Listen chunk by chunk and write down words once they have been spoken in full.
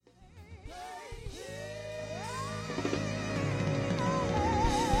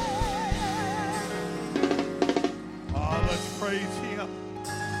praise Him.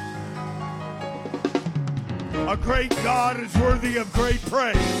 A great God is worthy of great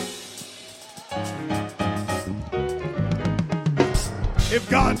praise. If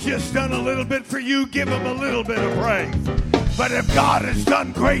God's just done a little bit for you, give Him a little bit of praise. But if God has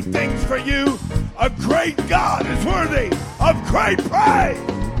done great things for you, a great God is worthy of great praise.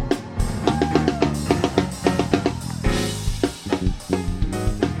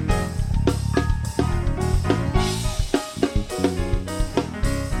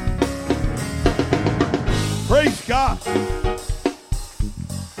 Praise God.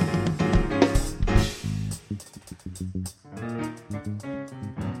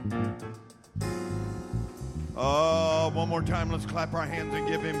 One more time, let's clap our hands and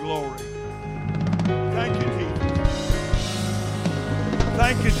give Him glory. Thank you, Jesus.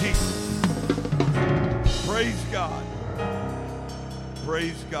 Thank you, Jesus. Praise God.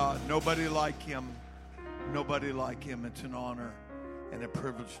 Praise God. Nobody like Him. Nobody like Him. It's an honor and a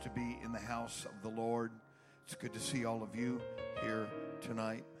privilege to be in the house of the Lord. It's good to see all of you here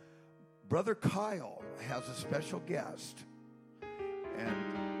tonight. Brother Kyle has a special guest. And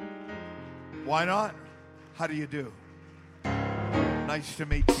why not? How do you do? Nice to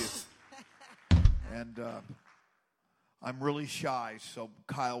meet you. And I'm really shy, so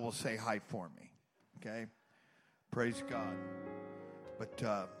Kyle will say hi for me. Okay? Praise God. But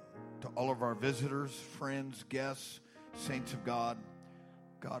to all of our visitors, friends, guests, saints of God,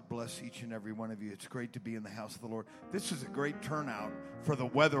 God bless each and every one of you. It's great to be in the house of the Lord. This is a great turnout for the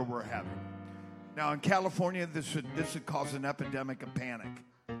weather we're having. Now, in California, this would cause an epidemic of panic.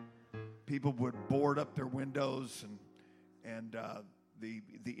 People would board up their windows, and the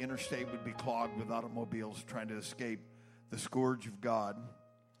interstate would be clogged with automobiles trying to escape the scourge of God.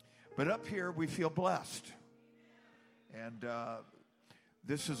 But up here, we feel blessed. And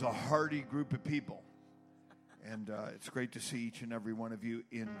this is a hardy group of people. And it's great to see each and every one of you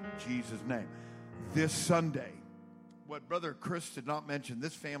in Jesus' name. This Sunday, what Brother Chris did not mention,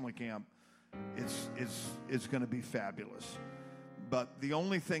 this family camp is going to be fabulous. But the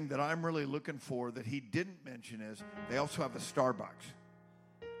only thing that I'm really looking for that he didn't mention is they also have a Starbucks.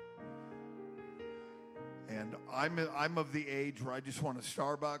 And I'm of the age where I just want a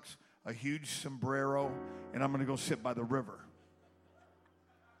Starbucks, a huge sombrero, and I'm going to go sit by the river.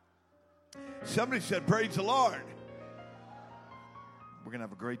 Somebody said, praise the Lord. We're going to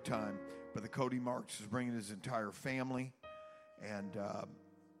have a great time. Brother Cody Marks is bringing his entire family. And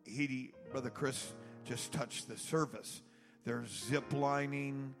Brother Chris just touched the surface. There's zip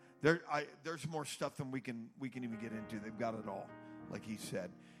lining. There's more stuff than we can even get into. They've got it all, like he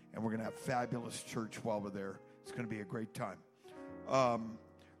said. And we're going to have fabulous church while we're there. It's going to be a great time.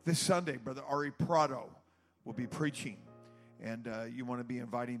 This Sunday, Brother Ari Prado will be preaching. And you want to be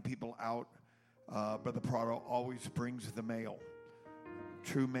inviting people out. Brother Prado always brings the mail.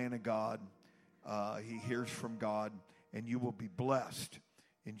 True man of God. He hears from God. And you will be blessed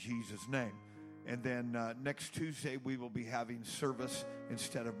in Jesus' name. And then next Tuesday, we will be having service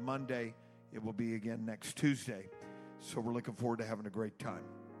instead of Monday. It will be again next Tuesday. So we're looking forward to having a great time.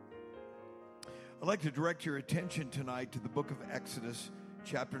 I'd like to direct your attention tonight to the book of Exodus,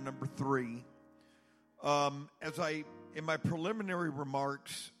 chapter number 3. In my preliminary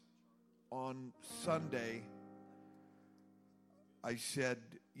remarks on Sunday, I said,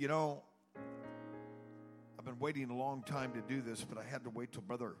 I've been waiting a long time to do this, but I had to wait till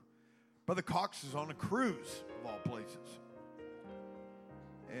Brother Cox is on a cruise, of all places.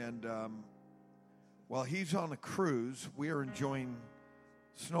 And while he's on a cruise, we are enjoying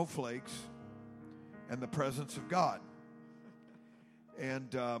snowflakes and the presence of God.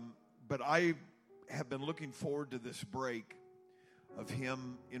 And but I have been looking forward to this break of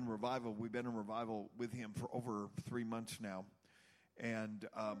him in revival. We've been in revival with him for over 3 months now, and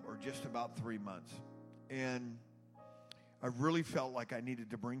or just about 3 months. And I really felt like I needed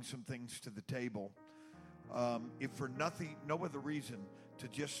to bring some things to the table, if for no other reason, to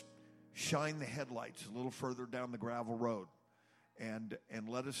just shine the headlights a little further down the gravel road and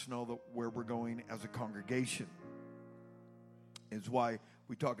let us know that where we're going as a congregation. Is why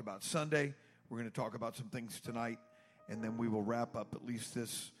we talk about Sunday. We're going to talk about some things tonight, and then we will wrap up at least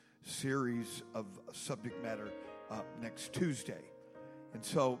this series of subject matter next Tuesday. And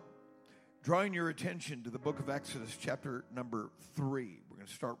so, drawing your attention to the book of Exodus, chapter number 3. We're going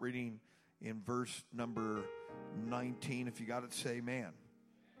to start reading in verse number 19. If you got it, say amen.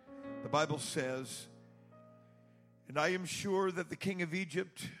 The Bible says, "And I am sure that the king of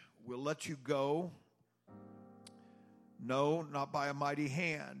Egypt will let you go. No, not by a mighty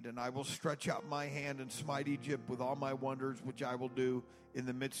hand. And I will stretch out my hand and smite Egypt with all my wonders, which I will do in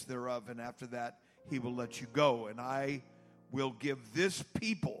the midst thereof. And after that, he will let you go. And I will give this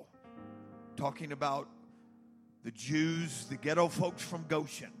people, talking about the Jews, the ghetto folks from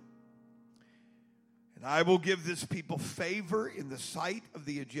Goshen, and I will give this people favor in the sight of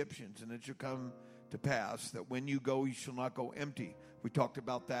the Egyptians, and it shall come to pass that when you go, you shall not go empty. We talked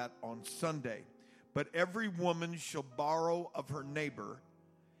about that on Sunday. But every woman shall borrow of her neighbor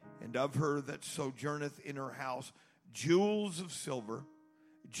and of her that sojourneth in her house jewels of silver,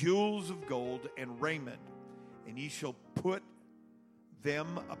 jewels of gold, and raiment. And ye shall put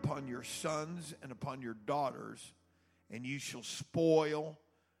them upon your sons and upon your daughters, and ye shall spoil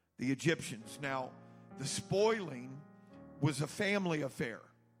the Egyptians. Now, the spoiling was a family affair.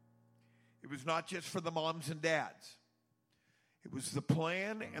 It was not just for the moms and dads. It was the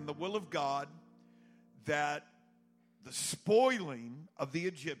plan and the will of God that the spoiling of the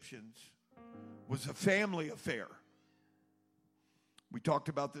Egyptians was a family affair. We talked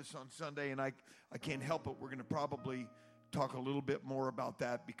about this on Sunday, and I can't help it. We're going to probably talk a little bit more about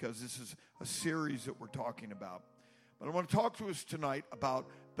that because this is a series that we're talking about. But I want to talk to us tonight about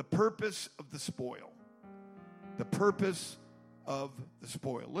the purpose of the spoil. The purpose of the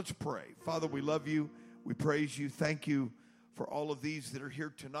spoil. Let's pray. Father, we love you. We praise you. Thank you for all of these that are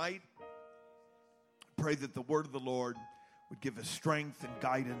here tonight. Pray that the word of the Lord would give us strength and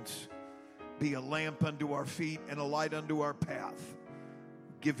guidance, be a lamp unto our feet and a light unto our path.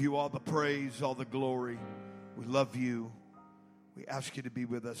 Give you all the praise, all the glory. We love you. We ask you to be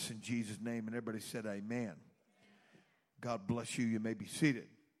with us in Jesus' name. And everybody said amen. God bless you. You may be seated.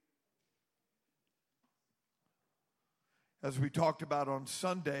 As we talked about on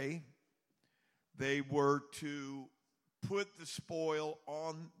Sunday, they were to put the spoil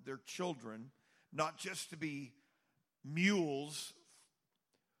on their children, not just to be mules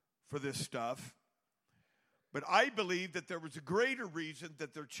for this stuff, but I believe that there was a greater reason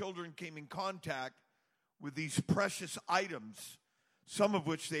that their children came in contact with these precious items, some of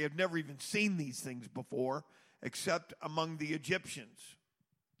which they had never even seen these things before, except among the Egyptians.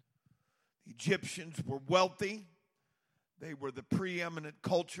 The Egyptians were wealthy. They were the preeminent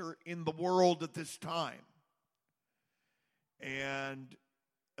culture in the world at this time. And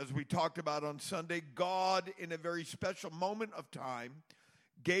as we talked about on Sunday, God, in a very special moment of time,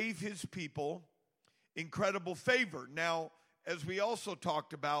 gave his people incredible favor. Now, as we also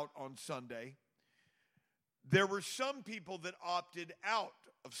talked about on Sunday, there were some people that opted out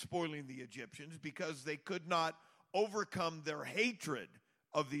of spoiling the Egyptians because they could not overcome their hatred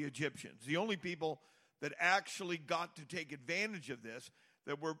of the Egyptians. The only people that actually got to take advantage of this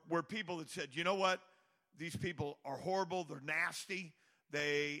that were people that said, you know what? These people are horrible. They're nasty.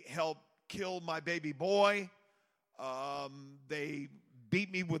 They helped kill my baby boy. They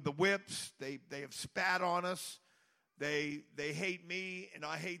beat me with the whips. They have spat on us. They hate me and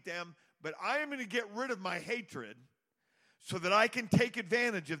I hate them. But I am going to get rid of my hatred so that I can take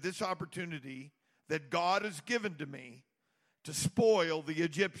advantage of this opportunity that God has given to me to spoil the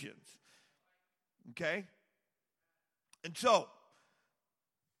Egyptians. Okay? And so,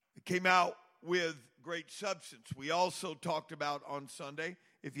 it came out with great substance. We also talked about on Sunday,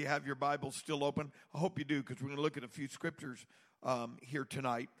 if you have your Bible still open, I hope you do, because we're going to look at a few scriptures here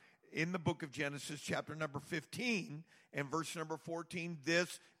tonight. In the book of Genesis, chapter number 15 and verse number 14,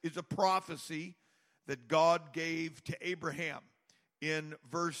 this is a prophecy that God gave to Abraham. In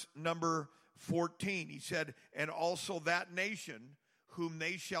verse number 14, he said, and also that nation whom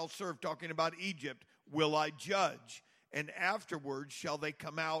they shall serve, talking about Egypt, will I judge, and afterwards shall they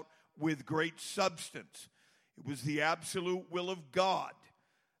come out with great substance. It was the absolute will of God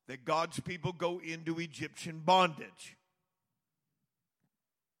that God's people go into Egyptian bondage.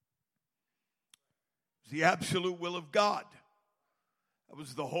 It was the absolute will of God. That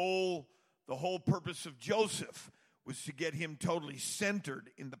was the whole purpose of Joseph, was to get him totally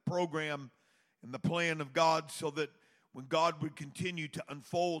centered in the program and the plan of God, so that when God would continue to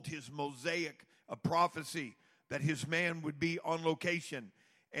unfold his mosaic of prophecy, that his man would be on location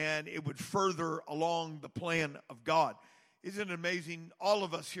and it would further along the plan of God. Isn't it amazing? All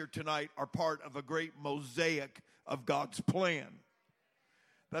of us here tonight are part of a great mosaic of God's plan.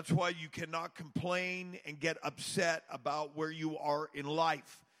 That's why you cannot complain and get upset about where you are in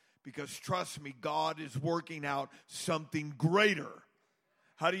life, because trust me, God is working out something greater.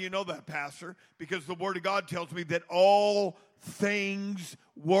 How do you know that, Pastor? Because the Word of God tells me that all things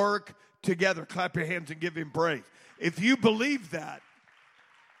work together. Clap your hands and give him praise. If you believe that,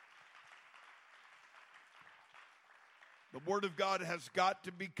 the Word of God has got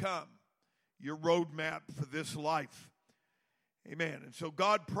to become your roadmap for this life. Amen. And so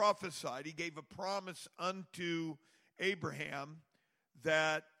God prophesied. He gave a promise unto Abraham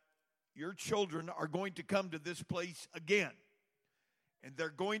that your children are going to come to this place again. And they're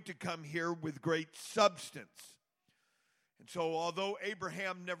going to come here with great substance. And so although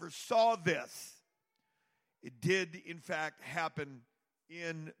Abraham never saw this, it did in fact happen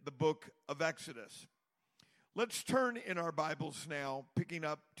in the book of Exodus. Let's turn in our Bibles now, picking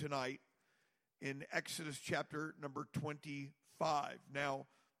up tonight in Exodus chapter number 25. Now,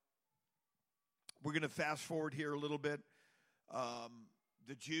 we're going to fast forward here a little bit.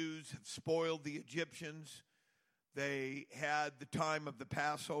 The Jews have spoiled the Egyptians. They had the time of the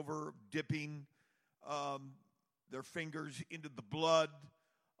Passover, dipping their fingers into the blood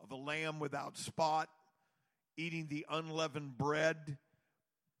of a lamb without spot, eating the unleavened bread,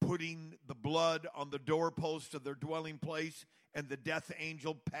 putting the blood on the doorpost of their dwelling place, and the death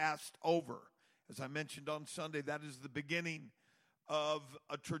angel passed over. As I mentioned on Sunday, that is the beginning of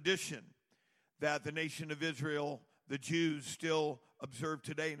a tradition that the nation of Israel, the Jews, still observe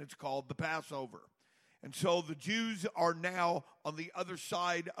today, and it's called the Passover. And so the Jews are now on the other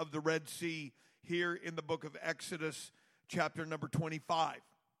side of the Red Sea here in the book of Exodus, chapter number 25.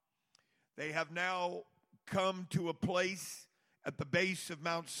 They have now come to a place at the base of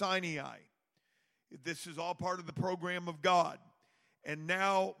Mount Sinai. This is all part of the program of God. And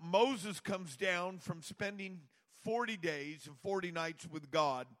now Moses comes down from spending 40 days and 40 nights with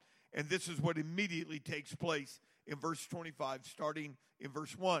God, and this is what immediately takes place in verse 25, starting in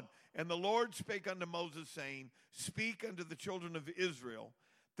verse 1. And the Lord spake unto Moses, saying, Speak unto the children of Israel,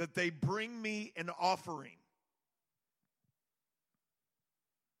 that they bring me an offering.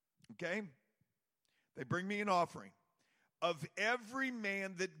 Okay? They bring me an offering. Of every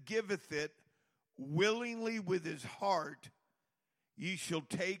man that giveth it willingly with his heart, ye shall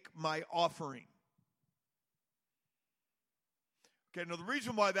take my offering. Okay, now the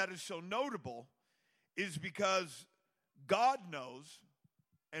reason why that is so notable is because God knows,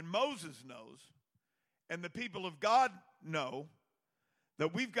 and Moses knows, and the people of God know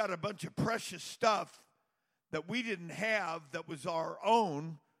that we've got a bunch of precious stuff that we didn't have that was our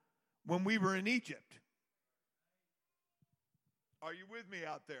own when we were in Egypt. Are you with me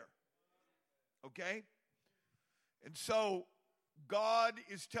out there? Okay? And so God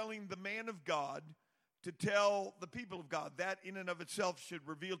is telling the man of God to tell the people of God. That in and of itself should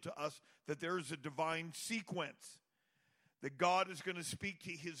reveal to us that there is a divine sequence. That God is going to speak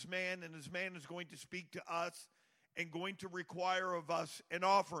to his man, and his man is going to speak to us and going to require of us an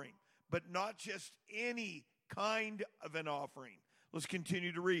offering. But not just any kind of an offering. Let's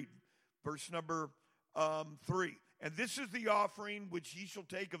continue to read. Verse number 3. And this is the offering which ye shall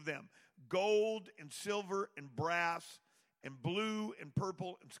take of them: gold and silver and brass and blue and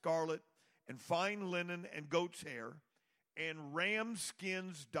purple and scarlet and fine linen and goat's hair and ram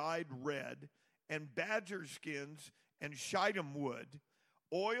skins dyed red and badger skins and shittim wood,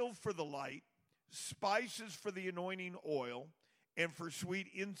 oil for the light, spices for the anointing oil and for sweet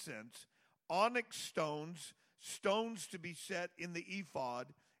incense, onyx stones, stones to be set in the ephod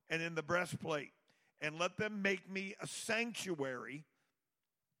and in the breastplate. And let them make me a sanctuary.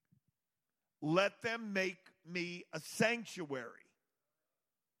 Let them make me a sanctuary,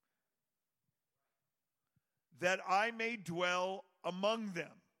 that I may dwell among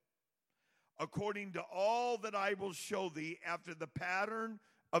them, according to all that I will show thee, after the pattern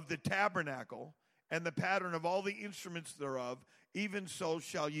of the tabernacle and the pattern of all the instruments thereof, even so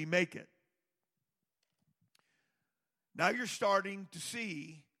shall ye make it. Now you're starting to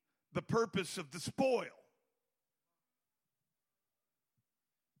see the purpose of the spoil.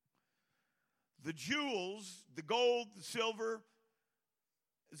 The jewels, the gold, the silver.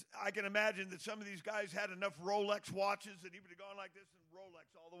 I can imagine that some of these guys had enough Rolex watches that he would have gone like this and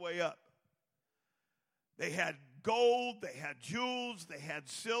Rolex all the way up. They had gold, they had jewels, they had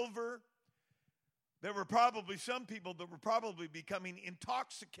silver. There were probably some people that were probably becoming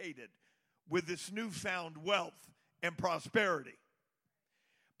intoxicated with this newfound wealth and prosperity.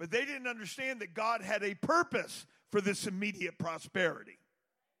 But they didn't understand that God had a purpose for this immediate prosperity.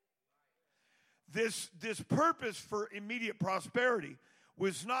 This purpose for immediate prosperity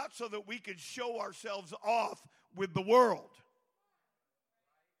was not so that we could show ourselves off with the world.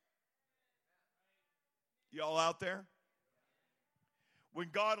 Y'all out there? When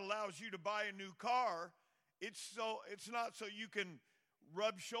God allows you to buy a new car, it's not so you can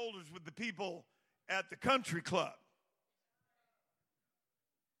rub shoulders with the people at the country club.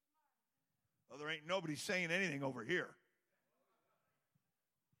 Well, there ain't nobody saying anything over here.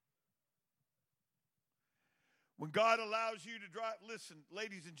 When God allows you to drive, listen,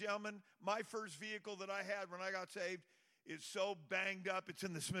 ladies and gentlemen, my first vehicle that I had when I got saved is so banged up, it's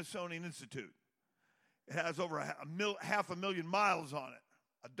in the Smithsonian Institute. It has over 500,000 miles on it.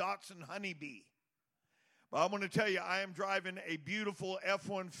 a Datsun Honeybee. But I want to tell you, I am driving a beautiful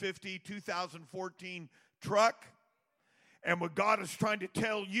F-150 2014 truck. And what God is trying to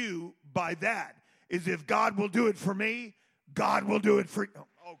tell you by that is if God will do it for me, God will do it for you.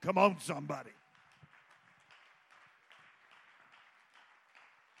 Oh, come on, somebody.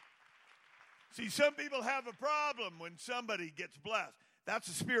 See, some people have a problem when somebody gets blessed. That's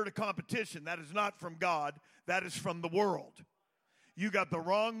a spirit of competition. That is not from God. That is from the world. You got the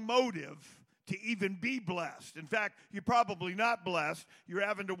wrong motive to even be blessed. In fact, you're probably not blessed. You're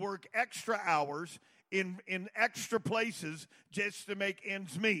having to work extra hours in extra places just to make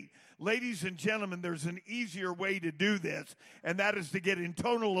ends meet. Ladies and gentlemen, there's an easier way to do this, and that is to get in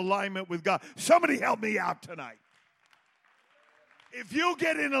total alignment with God. Somebody help me out tonight. If you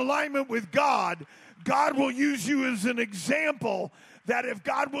get in alignment with God, God will use you as an example that if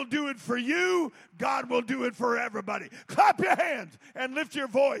God will do it for you, God will do it for everybody. Clap your hands and lift your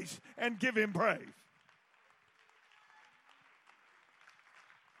voice and give him praise.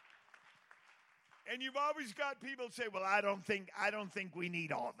 And you've always got people say, well, I don't think we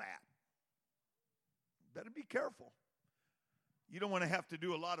need all that. Better be careful. You don't want to have to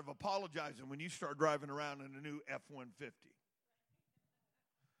do a lot of apologizing when you start driving around in a new F-150.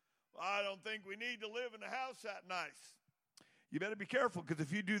 Well, I don't think we need to live in a house that nice. You better be careful, because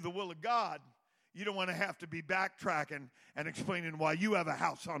if you do the will of God, you don't want to have to be backtracking and explaining why you have a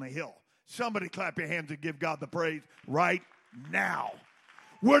house on a hill. Somebody clap your hands and give God the praise right now.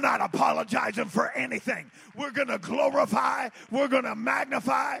 We're not apologizing for anything. We're going to glorify. We're going to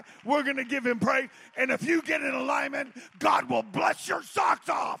magnify. We're going to give him praise. And if you get in alignment, God will bless your socks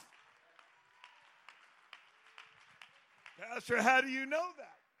off. Pastor, how do you know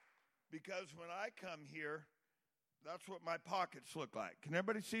that? Because when I come here, that's what my pockets look like. Can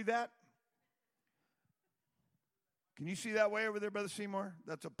everybody see that? Can you see that way over there, Brother Seymour?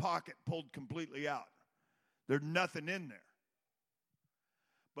 That's a pocket pulled completely out. There's nothing in there.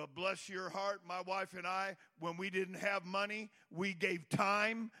 But bless your heart, my wife and I, when we didn't have money, we gave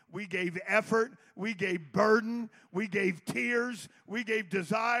time, we gave effort, we gave burden, we gave tears, we gave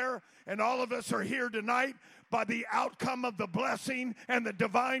desire, and all of us are here tonight by the outcome of the blessing and the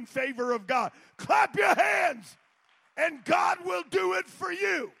divine favor of God. Clap your hands, and God will do it for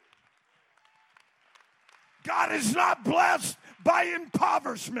you. God is not blessed by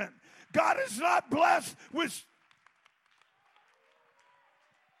impoverishment. God is not blessed with...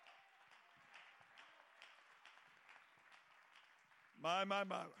 My.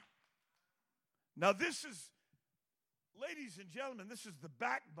 Now this is, ladies and gentlemen, this is the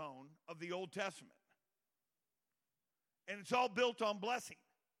backbone of the Old Testament. And it's all built on blessing.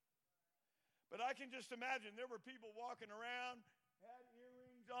 But I can just imagine there were people walking around, had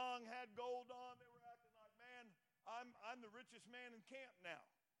earrings on, had gold on. They were acting like, man, I'm the richest man in camp now.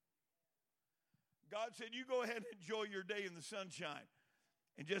 God said, you go ahead and enjoy your day in the sunshine.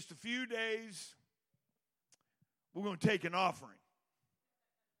 In just a few days, we're going to take an offering.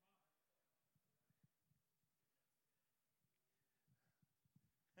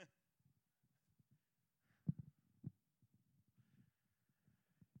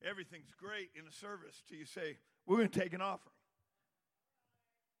 Everything's great in a service till you say, we're going to take an offering.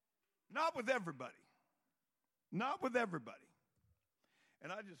 Not with everybody. Not with everybody.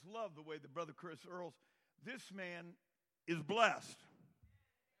 And I just love the way that Brother Chris Earls, this man is blessed.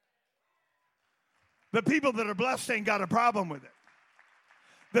 The people that are blessed ain't got a problem with it.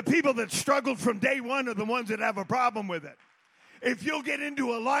 The people that struggled from day one are the ones that have a problem with it. If you'll get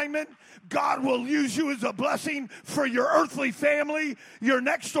into alignment, God will use you as a blessing for your earthly family, your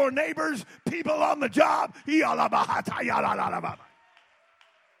next door neighbors, people on the job. Well, I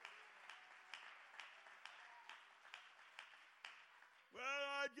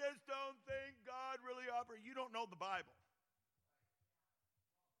just don't think God really operates. You don't know the Bible.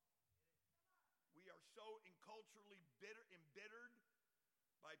 We are so culturally embittered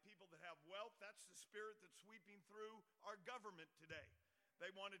by people that have wealth. That's the spirit that's sweeping through our government today. They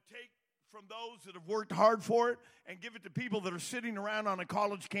want to take from those that have worked hard for it and give it to people that are sitting around on a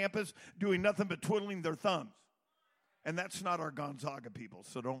college campus doing nothing but twiddling their thumbs. And that's not our Gonzaga people.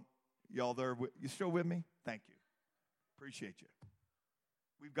 So don't, y'all there, you still with me? Thank you. Appreciate you.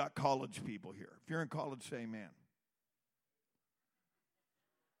 We've got college people here. If you're in college, say amen.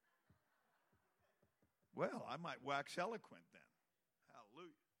 Well, I might wax eloquent then.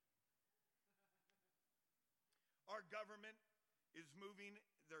 Hallelujah. Our government is moving.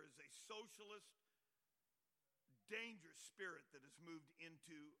 There is a socialist, dangerous spirit that has moved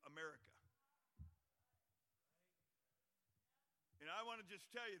into America. And I want to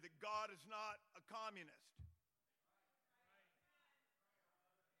just tell you that God is not a communist.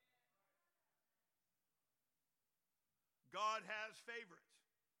 God has favorites.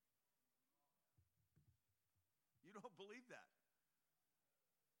 You don't believe that.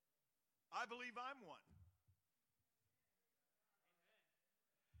 I believe I'm one.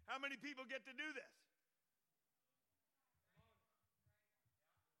 How many people get to do this?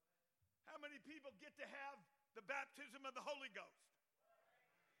 How many people get to have the baptism of the Holy Ghost?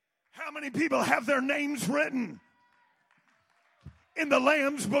 How many people have their names written in the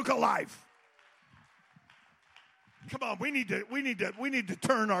Lamb's Book of Life? Come on, we need to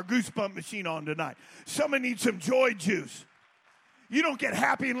turn our goosebump machine on tonight. Somebody needs some joy juice. You don't get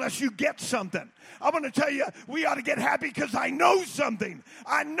happy unless you get something. I'm going to tell you, we ought to get happy because I know something.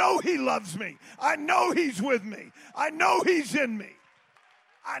 I know He loves me. I know He's with me. I know He's in me.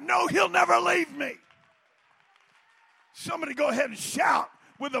 I know He'll never leave me. Somebody go ahead and shout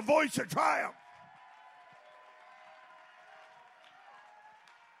with a voice of triumph.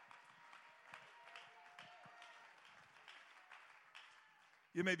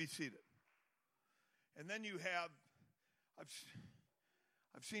 You may be seated. And then you have, I've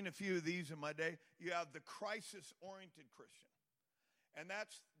seen a few of these in my day. You have the crisis-oriented Christian. And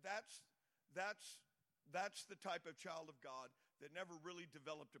that's the type of child of God that never really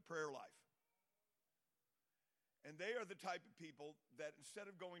developed a prayer life. And they are the type of people that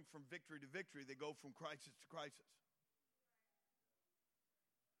instead of going from victory to victory, they go from crisis to crisis.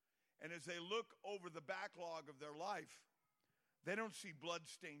 And as they look over the backlog of their life, they don't see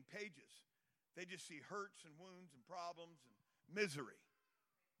blood-stained pages. They just see hurts and wounds and problems and misery.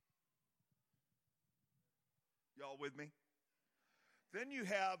 Y'all with me? Then you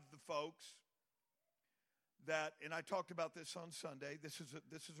have the folks that, and I talked about this on Sunday, this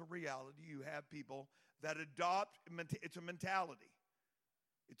is a reality. You have people that adopt, it's a mentality.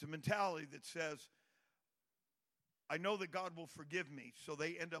 It's a mentality that says, I know that God will forgive me, so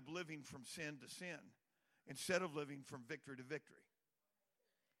they end up living from sin to sin instead of living from victory to victory.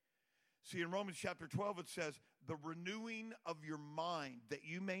 See, in Romans chapter 12, it says, the renewing of your mind, that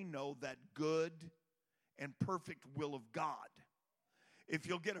you may know that good and perfect will of God. If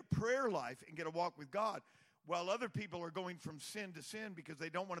you'll get a prayer life and get a walk with God, while other people are going from sin to sin because they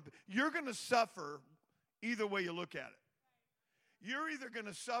don't want to, you're going to suffer either way you look at it. You're either going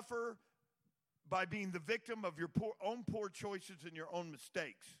to suffer by being the victim of your own poor choices and your own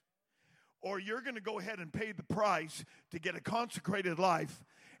mistakes, or you're going to go ahead and pay the price to get a consecrated life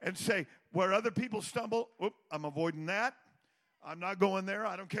and say, where other people stumble, I'm avoiding that. I'm not going there.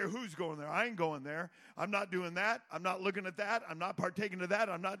 I don't care who's going there. I ain't going there. I'm not doing that. I'm not looking at that. I'm not partaking of that.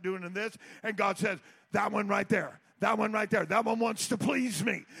 I'm not doing this. And God says, that one right there. That one right there. That one wants to please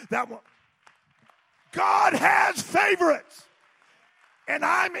me. That one. God has favorites. And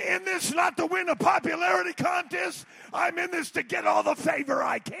I'm in this not to win a popularity contest. I'm in this to get all the favor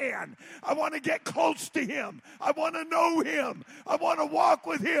I can. I want to get close to Him. I want to know Him. I want to walk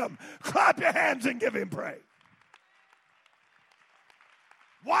with Him. Clap your hands and give Him praise.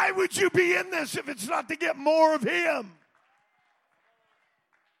 Why would you be in this if it's not to get more of Him?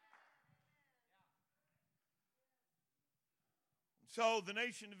 So the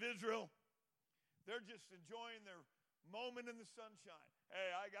nation of Israel, they're just enjoying their moment in the sunshine. Hey,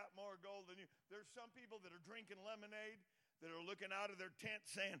 I got more gold than you. There's some people that are drinking lemonade that are looking out of their tent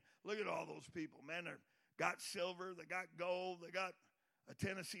saying, look at all those people. Man, they got silver, they got gold, they got a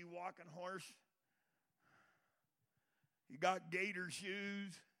Tennessee walking horse. You got gator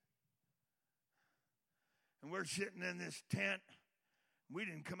shoes. And we're sitting in this tent. We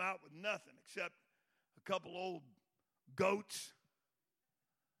didn't come out with nothing except a couple old goats.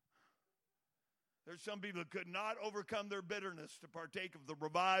 There's some people that could not overcome their bitterness to partake of the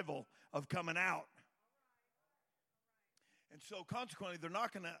revival of coming out. And so consequently, they're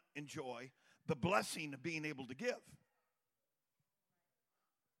not going to enjoy the blessing of being able to give.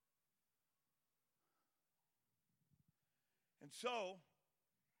 And so,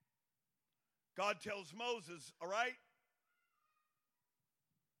 God tells Moses, all right,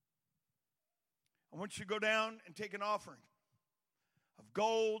 I want you to go down and take an offering of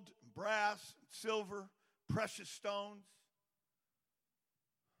gold, and brass, and silver, precious stones,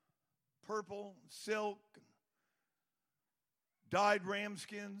 purple, and silk, and dyed ram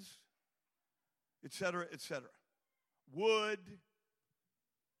skins, etc., etc. Wood.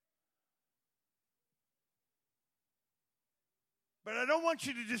 But I don't want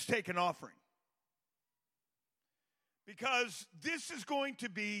you to just take an offering. Because this is going to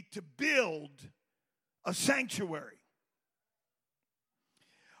be to build a sanctuary.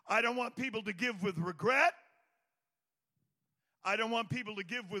 I don't want people to give with regret. I don't want people to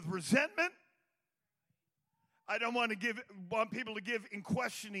give with resentment. I don't want people to give in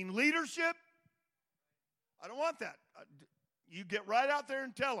questioning leadership. I don't want that. You get right out there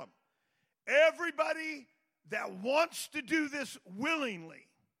and tell them. Everybody that wants to do this willingly.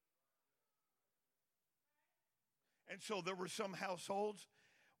 And so there were some households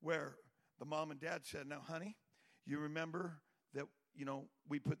where the mom and dad said, now, honey, you remember that,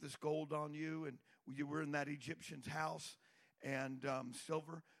 we put this gold on you and you were in that Egyptian's house and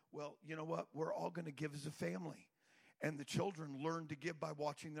silver. Well, you know what? We're all going to give as a family. And the children learned to give by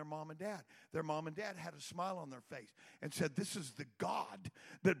watching their mom and dad. Their mom and dad had a smile on their face and said, this is the God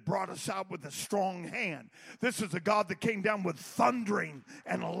that brought us out with a strong hand. This is the God that came down with thundering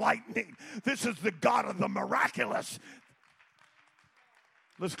and lightning. This is the God of the miraculous.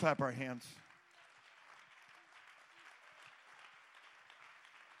 Let's clap our hands.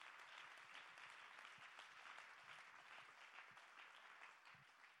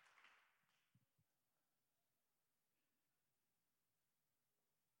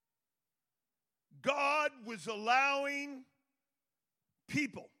 God was allowing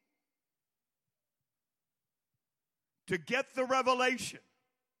people to get the revelation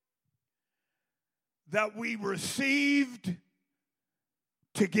that we received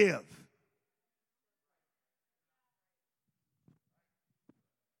to give.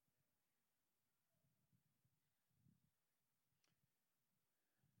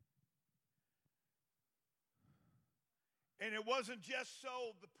 And it wasn't just so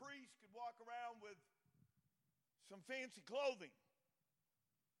the priest could walk around with some fancy clothing.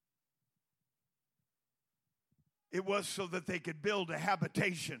 It was so that they could build a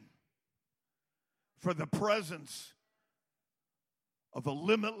habitation for the presence of a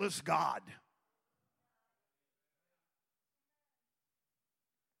limitless God.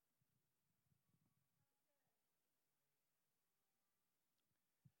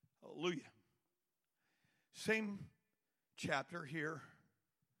 Hallelujah. Same chapter here.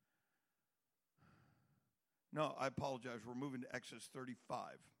 No, I apologize. We're moving to Exodus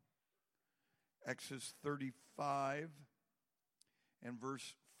 35. Exodus 35 and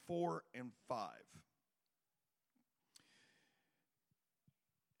verse 4 and 5.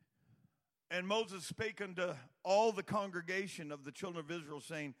 And Moses spake unto all the congregation of the children of Israel,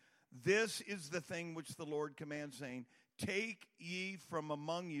 saying, this is the thing which the Lord commands, saying, take ye from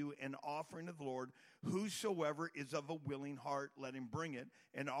among you an offering of the Lord. Whosoever is of a willing heart, let him bring it,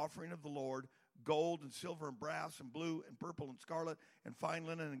 an offering of the Lord, gold and silver and brass and blue and purple and scarlet and fine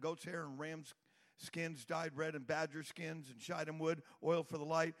linen and goat's hair and ram's skins dyed red and badger skins and shittim wood, oil for the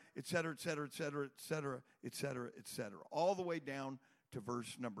light, etc., etc., etc., etc., etc., etc., all the way down to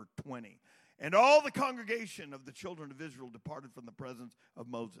verse number 20. And all the congregation of the children of Israel departed from the presence of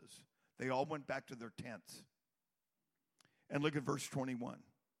Moses. They all went back to their tents. And look at verse 21.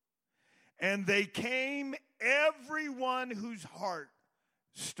 And they came, everyone whose heart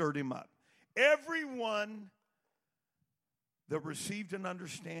stirred him up. Everyone that received an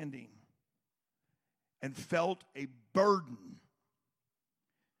understanding and felt a burden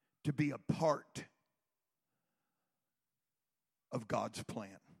to be a part of God's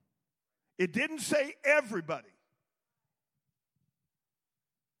plan. It didn't say everybody.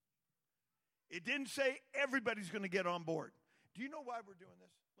 It didn't say everybody's going to get on board. Do you know why we're doing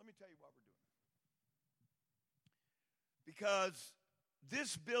this? Let me tell you why we're doing it. Because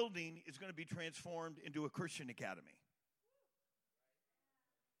this building is going to be transformed into a Christian academy.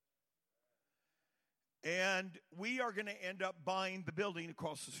 And we are going to end up buying the building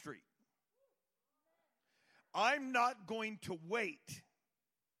across the street. I'm not going to wait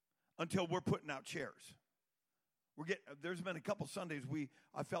until we're putting out chairs. There's been a couple Sundays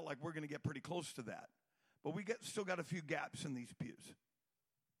I felt like we're going to get pretty close to that. But still got a few gaps in these pews.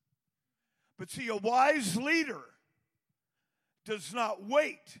 But see, a wise leader does not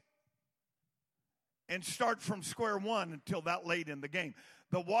wait and start from square one until that late in the game.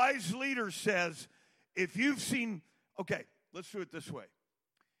 The wise leader says, if you've seen, okay, let's do it this way.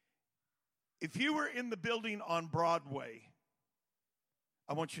 If you were in the building on Broadway,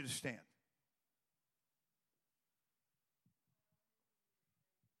 I want you to stand.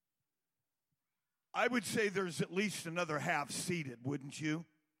 I would say there's at least another half seated, wouldn't you?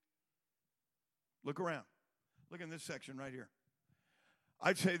 Look around. Look in this section right here.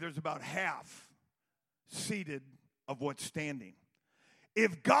 I'd say there's about half seated of what's standing.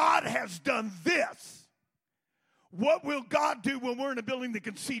 If God has done this, what will God do when we're in a building that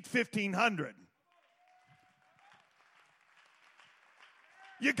can seat 1,500?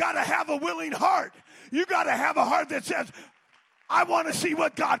 You got to have a willing heart. You got to have a heart that says, I want to see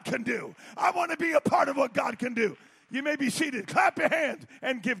what God can do. I want to be a part of what God can do. You may be seated. Clap your hands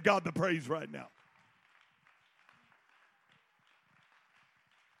and give God the praise right now.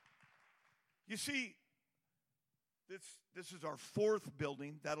 You see, This is our fourth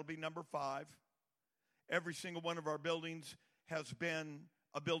building. That'll be number 5. Every single one of our buildings has been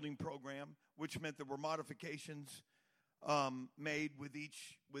a building program, which meant there were modifications made with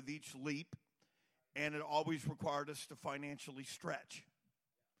each leap, and it always required us to financially stretch.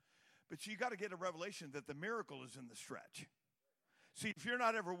 But you got to get a revelation that the miracle is in the stretch. See, if you're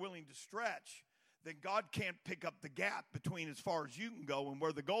not ever willing to stretch, then God can't pick up the gap between as far as you can go and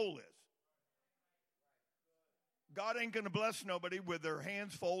where the goal is. God ain't going to bless nobody with their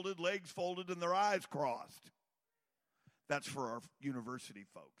hands folded, legs folded, and their eyes crossed. That's for our university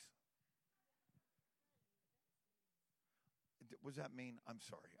folks. Was that mean? I'm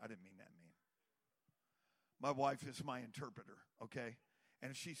sorry. I didn't mean that mean. My wife is my interpreter, okay?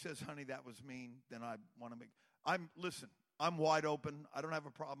 And if she says, honey, that was mean, then I want to make... Listen, I'm wide open. I don't have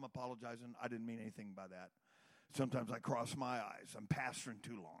a problem apologizing. I didn't mean anything by that. Sometimes I cross my eyes. I'm pastoring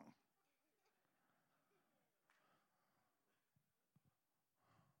too long.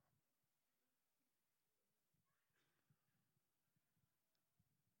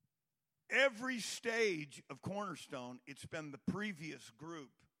 Every stage of Cornerstone, it's been the previous group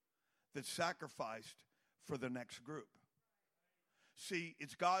that sacrificed for the next group. See,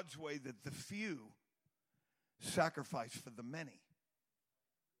 it's God's way that the few sacrifice for the many.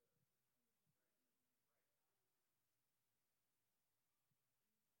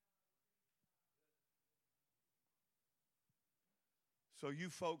 So you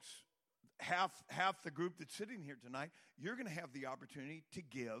folks, half the group that's sitting here tonight, you're going to have the opportunity to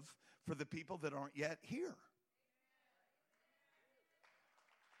give for the people that aren't yet here.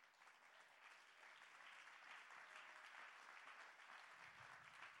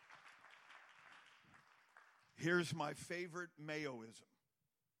 Here's my favorite Mayoism.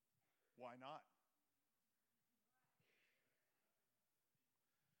 Why not?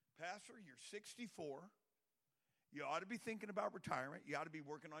 Pastor, you're 64. You ought to be thinking about retirement. You ought to be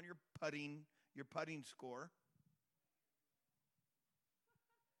working on your putting score.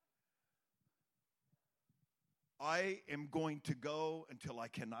 I am going to go until I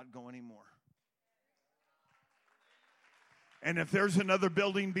cannot go anymore. And if there's another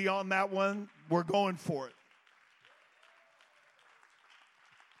building beyond that one, we're going for it.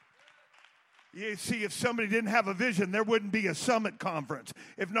 You see, if somebody didn't have a vision, there wouldn't be a summit conference.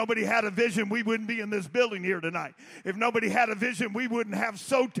 If nobody had a vision, we wouldn't be in this building here tonight. If nobody had a vision, we wouldn't have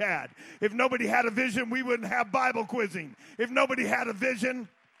SOTAD. If nobody had a vision, we wouldn't have Bible quizzing. If nobody had a vision...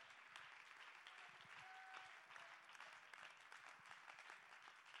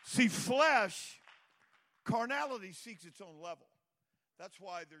 See, carnality seeks its own level. That's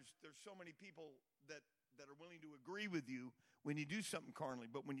why there's so many people that are willing to agree with you when you do something carnally.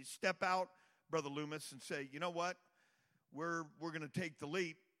 But when you step out, Brother Loomis, and say, you know what, we're going to take the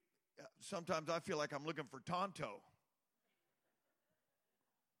leap, sometimes I feel like I'm looking for Tonto.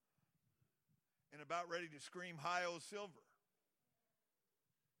 And about ready to scream, hi-oh, Silver.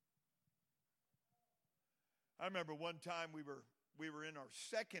 I remember one time we were in our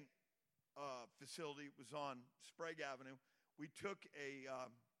second facility. It was on Sprague Avenue. We took a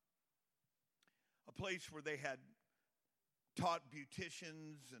place where they had taught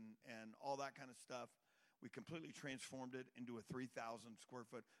beauticians and all that kind of stuff. We completely transformed it into a 3,000 square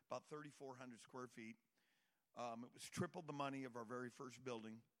foot, about 3,400 square feet. It was triple the money of our very first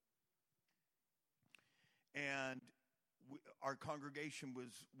building. And our congregation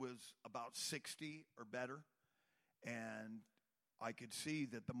was about 60 or better. And I could see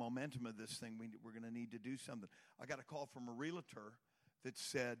that the momentum of this thing, we're going to need to do something. I got a call from a realtor that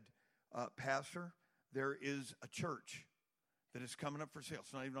said, Pastor, there is a church that is coming up for sale.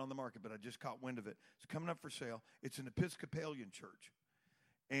 It's not even on the market, but I just caught wind of it. It's coming up for sale. It's an Episcopalian church.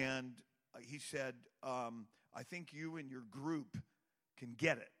 And he said, I think you and your group can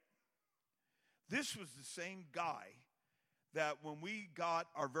get it. This was the same guy that when we got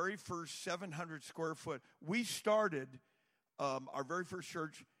our very first 700 square foot, we started our very first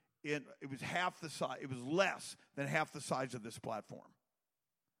church it was half the size. It was less than half the size of this platform.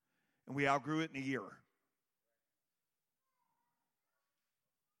 And we outgrew it in a year.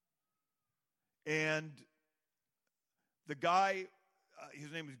 And the guy,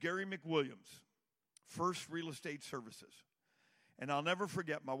 his name is Gary McWilliams, First Real Estate Services. And I'll never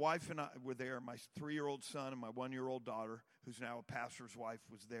forget, my wife and I were there. My 3-year-old son and my 1-year-old daughter, who's now a pastor's wife,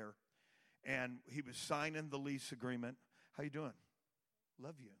 was there. And he was signing the lease agreement. How you doing?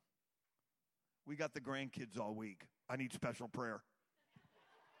 Love you. We got the grandkids all week. I need special prayer.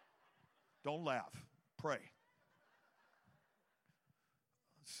 Don't laugh. Pray.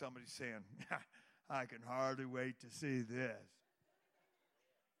 Somebody's saying, I can hardly wait to see this.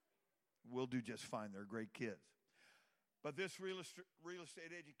 We'll do just fine. They're great kids. But this real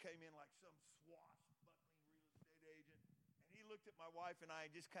estate agent came in like some swashbuckling real estate agent. And he looked at my wife and I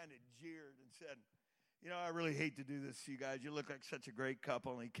and just kind of jeered and said, you know, I really hate to do this to you guys. You look like such a great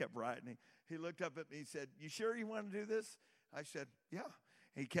couple. And he kept writing. He looked up at me. He said, you sure you want to do this? I said, yeah.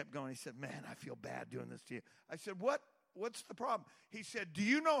 And he kept going. He said, man, I feel bad doing this to you. I said, what's the problem? He said, do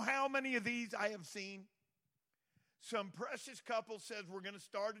you know how many of these I have seen? Some precious couple says, we're going to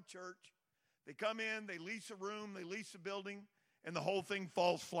start a church. They come in, they lease a room, they lease a building, and the whole thing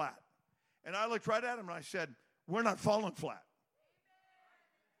falls flat. And I looked right at him and I said, we're not falling flat.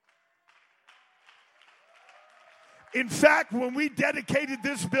 In fact, when we dedicated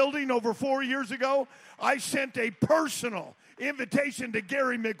this building over 4 years ago, I sent a personal invitation to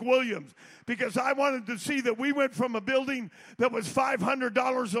Gary McWilliams because I wanted to see that we went from a building that was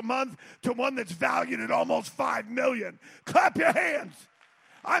 $500 a month to one that's valued at almost $5 million. Clap your hands.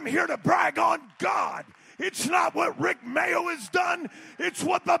 I'm here to brag on God. It's not what Rick Mayo has done. It's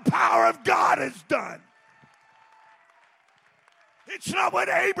what the power of God has done. It's not what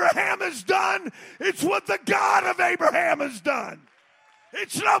Abraham has done. It's what the God of Abraham has done.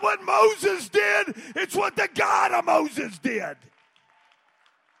 It's not what Moses did. It's what the God of Moses did.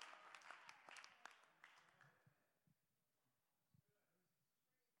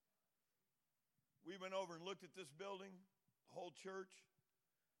 We went over and looked at this building, the whole church.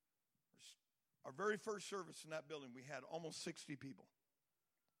 Our very first service in that building, we had almost 60 people.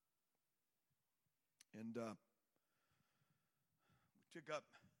 And we took up,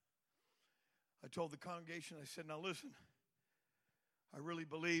 I told the congregation, I said, now listen, I really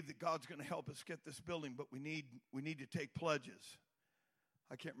believe that God's going to help us get this building, but we need to take pledges.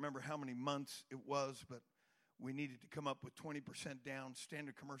 I can't remember how many months it was, but we needed to come up with 20% down,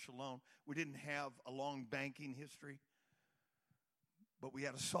 standard commercial loan. We didn't have a long banking history. But we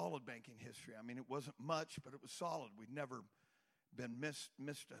had a solid banking history. I mean, it wasn't much, but it was solid. We'd never been missed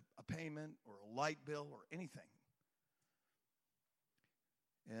a payment or a light bill or anything.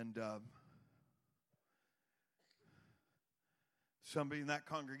 And somebody in that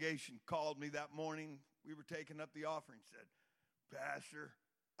congregation called me that morning. We were taking up the offering. Said, Pastor,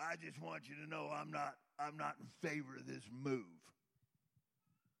 I just want you to know I'm not in favor of this move.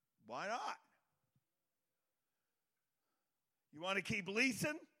 Why not? You want to keep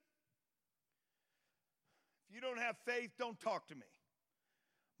leasing? If you don't have faith, don't talk to me.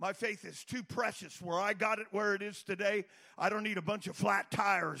 My faith is too precious. Where I got it where it is today, I don't need a bunch of flat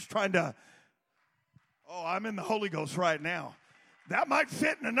tires trying to, I'm in the Holy Ghost right now. That might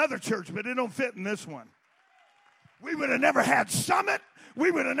fit in another church, but it don't fit in this one. We would have never had Summit. We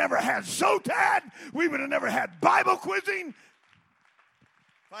would have never had SOTAD. We would have never had Bible quizzing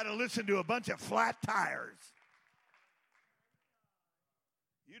if I'd have listened to a bunch of flat tires.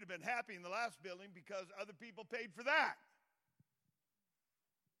 You'd have been happy in the last building because other people paid for that.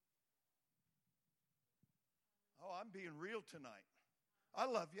 Oh, I'm being real tonight. I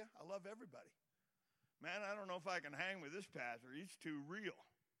love you. I love everybody. Man, I don't know if I can hang with this pastor. He's too real.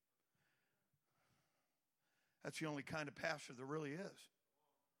 That's the only kind of pastor there really is.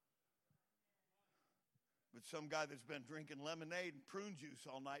 But some guy that's been drinking lemonade and prune juice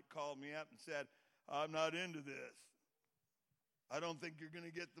all night called me up and said, I'm not into this. I don't think you're going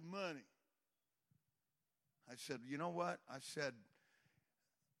to get the money. I said, you know what? I said,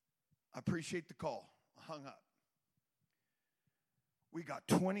 I appreciate the call. I hung up. We got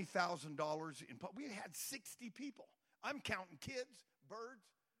 $20,000 in. We had 60 people. I'm counting kids, birds,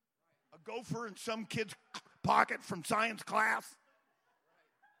 a gopher in some kid's pocket from science class.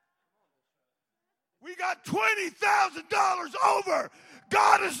 We got $20,000 over.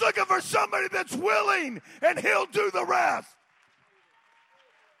 God is looking for somebody that's willing, and he'll do the rest.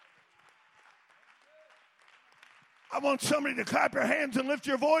 I want somebody to clap your hands and lift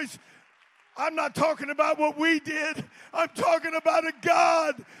your voice. I'm not talking about what we did. I'm talking about a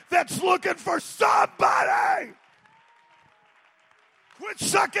God that's looking for somebody. Quit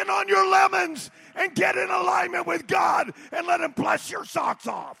sucking on your lemons and get in alignment with God and let him bless your socks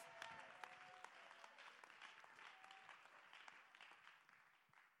off.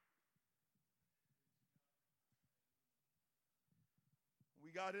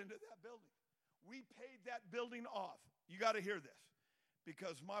 We got into that building. We paid that building off. You got to hear this,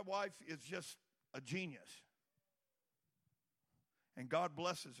 because my wife is just a genius. And God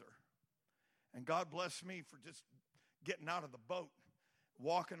blesses her. And God blessed me for just getting out of the boat,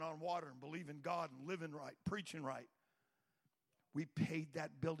 walking on water and believing God and living right, preaching right. We paid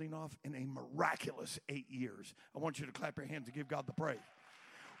that building off in a miraculous 8 years. I want you to clap your hands and give God the praise.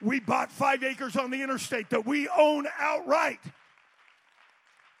 We bought 5 acres on the interstate that we own outright.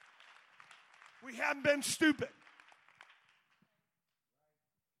 We haven't been stupid.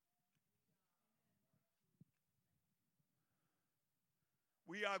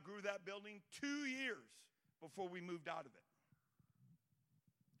 We outgrew that building 2 years before we moved out of it.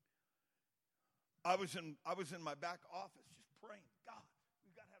 I was in my back office just praying, God,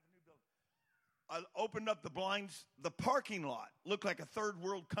 we've got to have a new building. I opened up the blinds. The parking lot looked like a third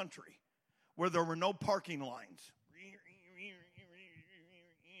world country where there were no parking lines.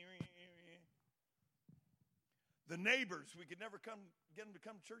 The neighbors, we could never get them to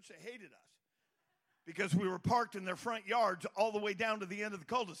come to church. They hated us because we were parked in their front yards all the way down to the end of the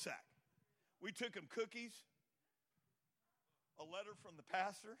cul-de-sac. We took them cookies, a letter from the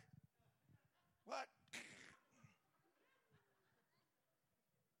pastor. What?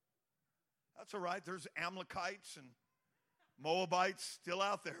 That's all right. There's Amalekites and Moabites still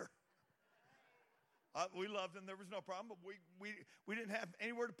out there. We loved them. There was no problem. But we didn't have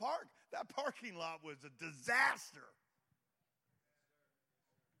anywhere to park. That parking lot was a disaster.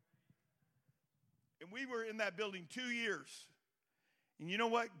 And we were in that building 2 years. And you know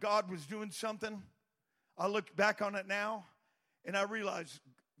what? God was doing something. I look back on it now, and I realize,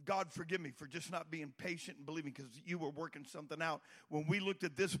 God, forgive me for just not being patient and believing, because you were working something out. When we looked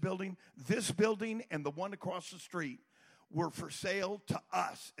at this building and the one across the street were for sale to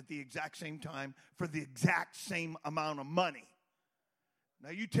us at the exact same time for the exact same amount of money. Now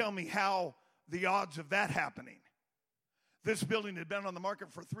you tell me how the odds of that happening. This building had been on the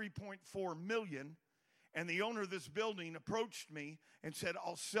market for $3.4 million, and the owner of this building approached me and said,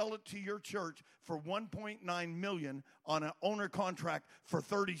 I'll sell it to your church for $1.9 million on an owner contract for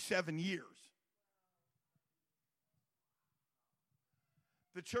 37 years.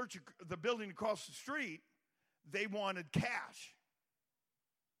 The church, the building across the street, they wanted cash.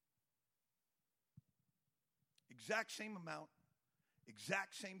 Exact same amount,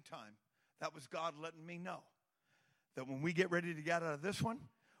 exact same time. That was God letting me know that when we get ready to get out of this one,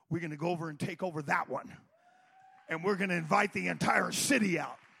 we're going to go over and take over that one. And we're going to invite the entire city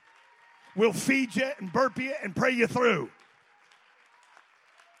out. We'll feed you and burp you and pray you through.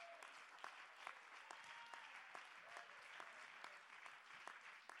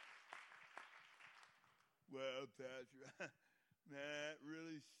 Well, Pastor, that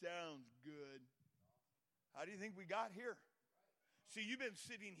really sounds good. How do you think we got here? See, you've been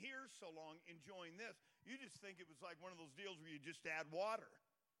sitting here so long enjoying this. You just think it was like one of those deals where you just add water.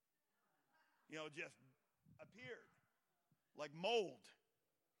 You know, just appeared like mold.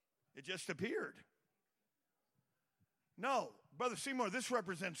 It just appeared. No, Brother Seymour, this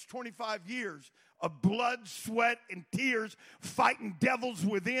represents 25 years of blood, sweat, and tears, fighting devils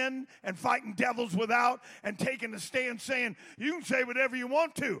within and fighting devils without, and taking a stand saying, you can say whatever you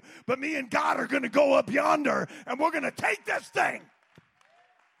want to, but me and God are going to go up yonder, and we're going to take this thing.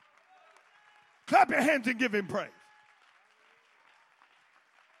 Clap your hands and give him praise.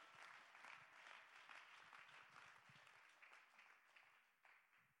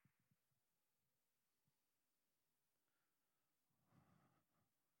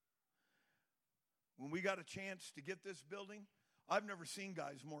 When we got a chance to get this building, I've never seen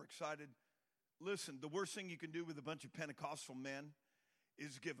guys more excited. Listen, the worst thing you can do with a bunch of Pentecostal men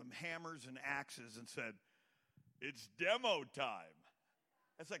is give them hammers and axes and said, it's demo time.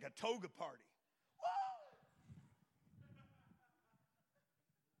 That's like a toga party. Woo!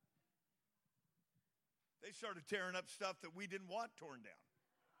 They started tearing up stuff that we didn't want torn down.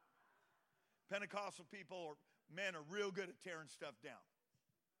 Pentecostal people or men are real good at tearing stuff down.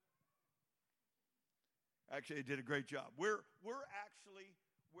 Actually, they did a great job. We're actually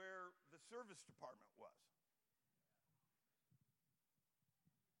where the service department was.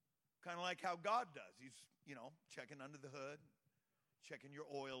 Kind of like how God does. He's, checking under the hood, checking your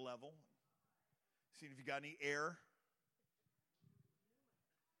oil level, seeing if you got any air.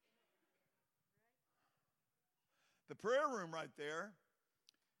 The prayer room right there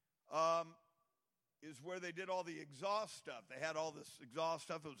is where they did all the exhaust stuff. They had all this exhaust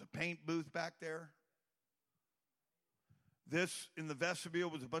stuff. It was a paint booth back there. This, in the vestibule,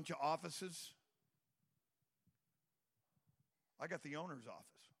 was a bunch of offices. I got the owner's office.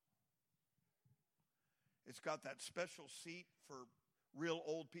 It's got that special seat for real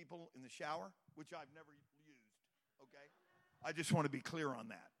old people in the shower, which I've never used, okay? I just want to be clear on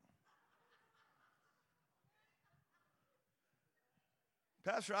that.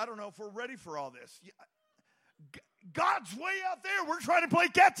 Pastor, I don't know if we're ready for all this. God's way out there. We're trying to play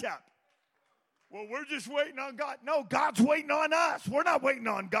catch-up. Well, we're just waiting on God. No, God's waiting on us. We're not waiting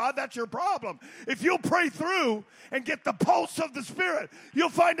on God. That's your problem. If you'll pray through and get the pulse of the Spirit, you'll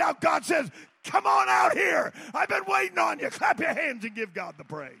find out God says, come on out here. I've been waiting on you. Clap your hands and give God the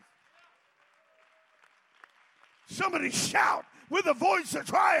praise. Somebody shout with a voice of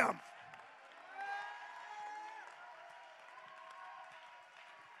triumph.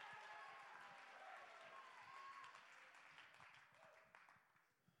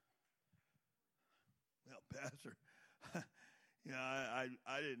 Pastor,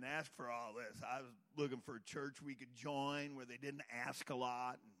 I didn't ask for all this. I was looking for a church we could join where they didn't ask a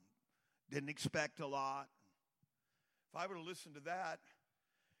lot and didn't expect a lot. If I would have listened to that,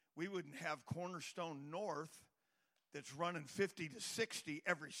 we wouldn't have Cornerstone North that's running 50 to 60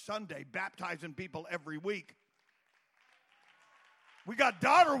 every Sunday, baptizing people every week. We got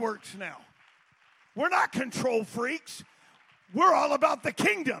Daughter Works now. We're not control freaks. We're all about the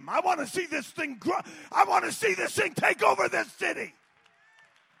kingdom. I want to see this thing grow. I want to see this thing take over this city.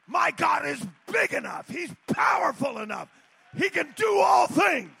 My God is big enough. He's powerful enough. He can do all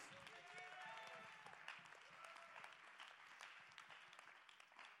things.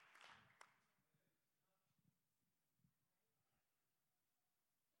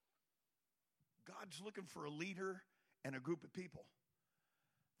 God's looking for a leader and a group of people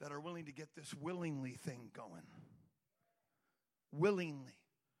that are willing to get this willingly thing going. Willingly.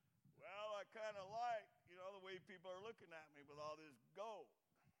 Well, I kind of like, the way people are looking at me with all this gold.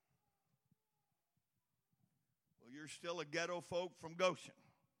 Well, you're still a ghetto folk from Goshen.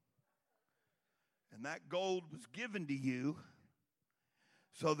 And that gold was given to you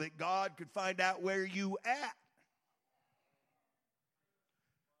so that God could find out where you at.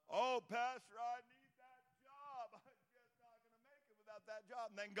 Oh, Pastor, I need that job. I'm just not going to make it without that job.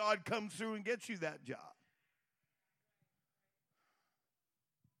 And then God comes through and gets you that job.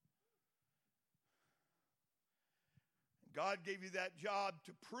 God gave you that job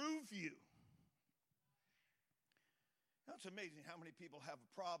to prove you. Now, it's amazing how many people have a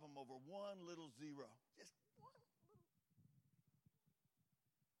problem over one little zero. Just one little.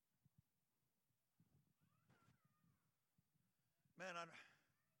 Man,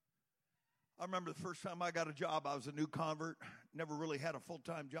 I remember the first time I got a job, I was a new convert. Never really had a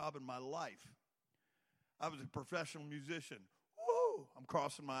full-time job in my life. I was a professional musician. Woo! I'm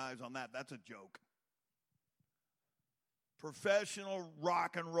crossing my eyes on that. That's a joke. Professional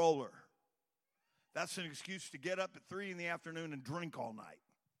rock and roller. That's an excuse to get up at 3 p.m. and drink all night.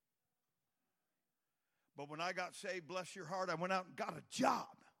 But when I got saved, bless your heart, I went out and got a job.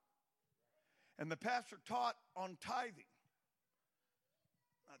 And the pastor taught on tithing.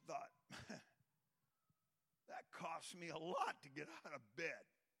 I thought, that cost me a lot to get out of bed.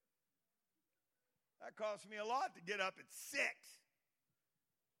 That cost me a lot to get up at 6.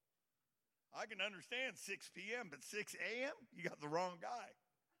 I can understand 6 p.m., but 6 a.m., you got the wrong guy.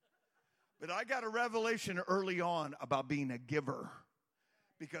 But I got a revelation early on about being a giver.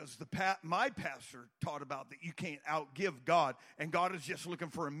 Because my pastor taught about that you can't outgive God. And God is just looking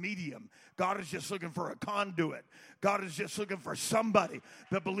for a medium. God is just looking for a conduit. God is just looking for somebody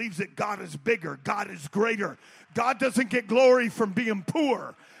that believes that God is bigger. God is greater. God doesn't get glory from being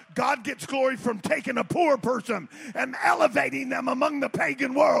poor. God gets glory from taking a poor person and elevating them among the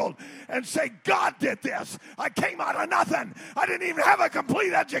pagan world and say, God did this. I came out of nothing. I didn't even have a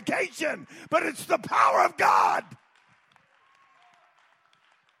complete education, but it's the power of God.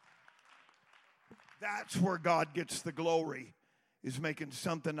 That's where God gets the glory, is making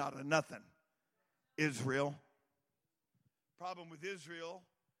something out of nothing. Israel. Problem with Israel,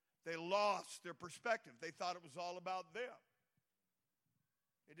 they lost their perspective. They thought it was all about them.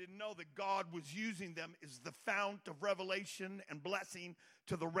 They didn't know that God was using them as the fount of revelation and blessing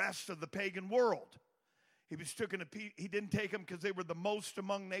to the rest of the pagan world. He didn't take them because they were the most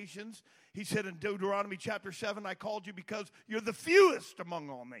among nations. He said in Deuteronomy chapter 7, I called you because you're the fewest among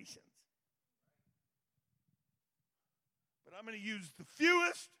all nations. But I'm going to use the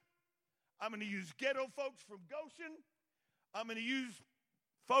fewest. I'm going to use ghetto folks from Goshen. I'm going to use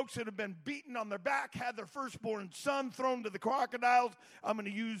folks that have been beaten on their back, had their firstborn son thrown to the crocodiles. I'm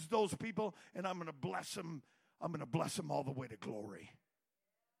going to use those people, and I'm going to bless them. I'm going to bless them all the way to glory.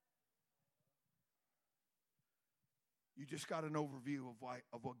 You just got an overview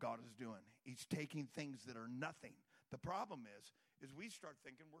of what God is doing. He's taking things that are nothing. The problem is we start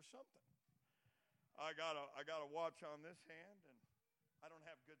thinking we're something. I got a watch on this hand, and I don't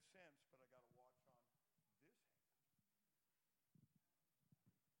have good sense, but I got a watch on this hand.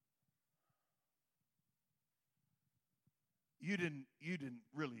 You didn't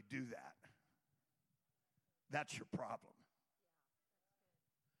really do that. That's your problem.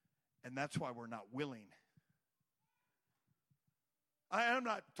 And that's why we're not willing. I'm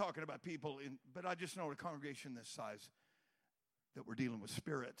not talking about people, but I just know a congregation this size that we're dealing with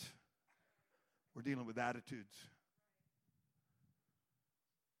spirits. We're dealing with attitudes.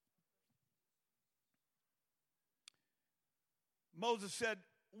 Moses said,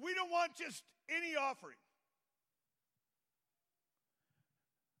 we don't want just any offering.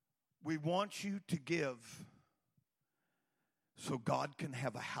 We want you to give so God can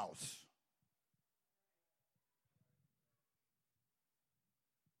have a house.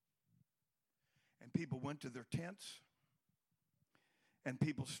 And people went to their tents, and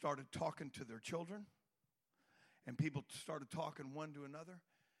people started talking to their children, and people started talking one to another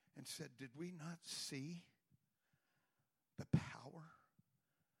and said, did we not see the power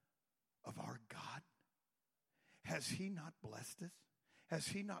of our God? Has he not blessed us? Has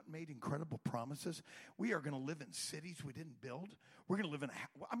he not made incredible promises? We are going to live in cities we didn't build. I'm going to live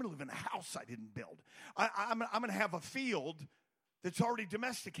in a house I didn't build. I'm going to have a field that's already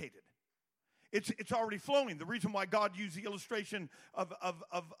domesticated. It's already flowing. The reason why God used the illustration of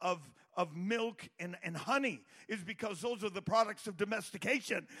milk and honey is because those are the products of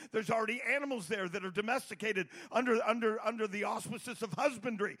domestication. There's already animals there that are domesticated under the auspices of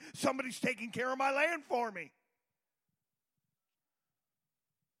husbandry. Somebody's taking care of my land for me.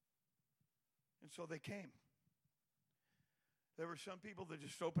 And so they came. There were some people that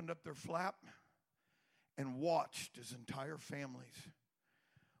just opened up their flap and watched as entire families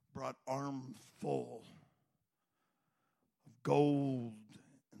brought armful of gold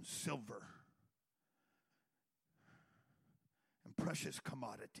and silver and precious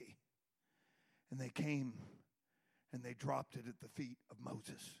commodity. And they came and they dropped it at the feet of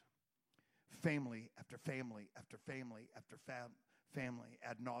Moses. Family after family after family after family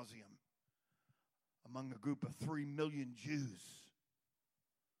ad nauseum. Among a group of 3 million Jews.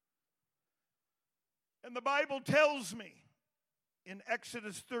 And the Bible tells me in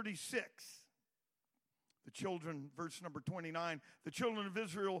Exodus 36, the children, verse number 29, the children of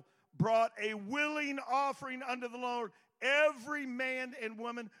Israel brought a willing offering unto the Lord, every man and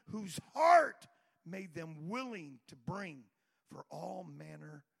woman whose heart made them willing to bring for all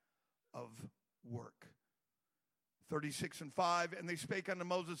manner of work. 36:5, and they spake unto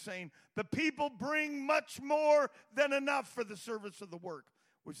Moses, saying, the people bring much more than enough for the service of the work,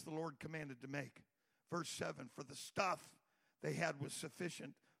 which the Lord commanded to make. Verse 7, for the stuff they had was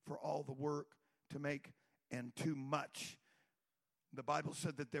sufficient for all the work to make, and too much. The Bible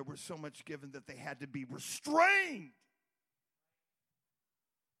said that there was so much given that they had to be restrained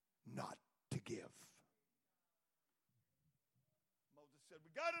not to give. Moses said,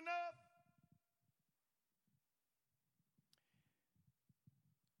 we got enough.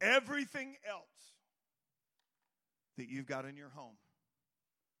 Everything else that you've got in your home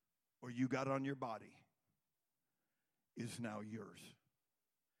or you got on your body is now yours.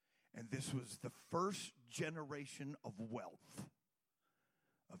 And this was the first generation of wealth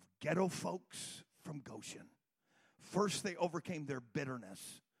of ghetto folks from Goshen. First, they overcame their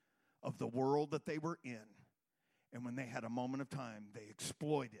bitterness of the world that they were in. And when they had a moment of time, they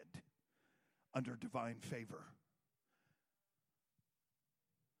exploited under divine favor.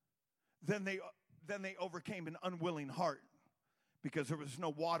 Then they overcame an unwilling heart because there was no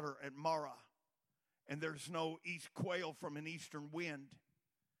water at Marah, and there's no east quail from an eastern wind.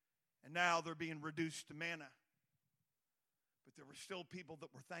 And now they're being reduced to manna. But there were still people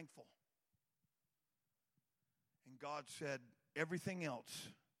that were thankful. And God said, everything else,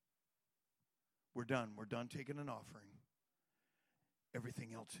 we're done. We're done taking an offering.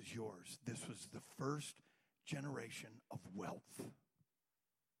 Everything else is yours. This was the first generation of wealth.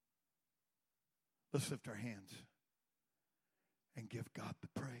 Let's lift our hands and give God the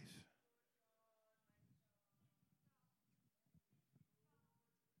praise.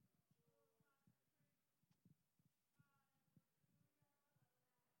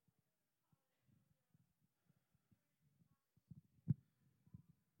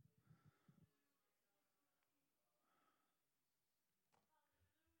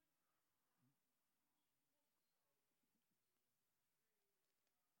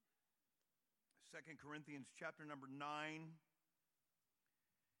 2 Corinthians chapter number 9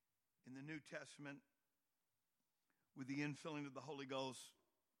 in the New Testament with the infilling of the Holy Ghost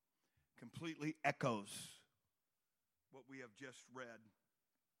completely echoes what we have just read.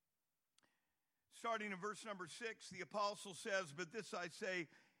 Starting in verse number 6, the apostle says, but this I say,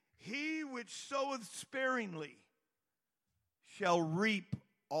 he which soweth sparingly shall reap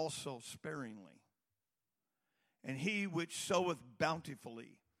also sparingly. And he which soweth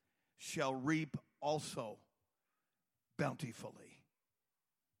bountifully shall reap also bountifully.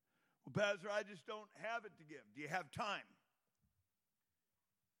 Well, Pastor, I just don't have it to give. Do you have time?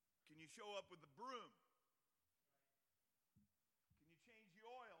 Can you show up with a broom? Can you change the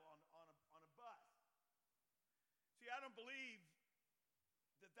oil on a bus? See, I don't believe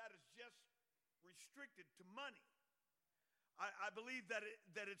that is just restricted to money. I believe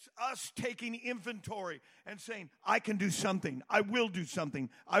that it's us taking inventory and saying, I can do something. I will do something.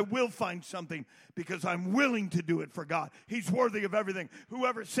 I will find something because I'm willing to do it for God. He's worthy of everything.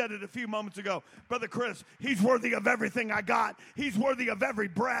 Whoever said it a few moments ago, Brother Chris, He's worthy of everything I got. He's worthy of every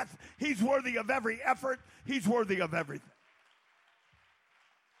breath. He's worthy of every effort. He's worthy of everything.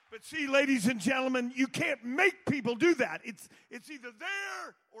 But see, ladies and gentlemen, you can't make people do that. It's either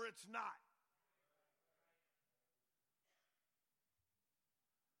there or it's not.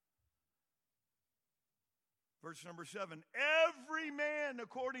 Verse number 7, every man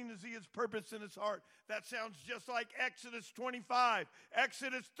according as he has purpose in his heart. That sounds just like Exodus 25,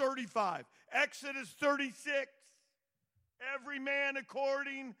 Exodus 35, Exodus 36. Every man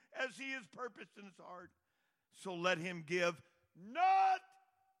according as he has purpose in his heart. So let him give, not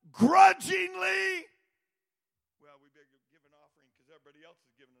grudgingly. Well, we better give an offering because everybody else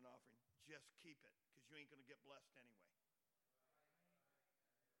is giving an offering. Just keep it because you ain't going to get blessed anyway.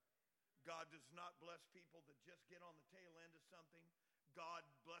 God does not bless people that just get on the tail end of something. God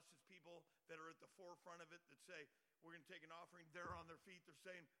blesses people that are at the forefront of it that say, we're going to take an offering. They're on their feet. They're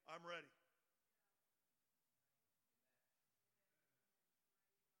saying, I'm ready.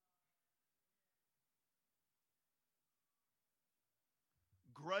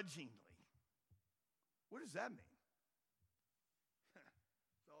 Grudgingly. What does that mean?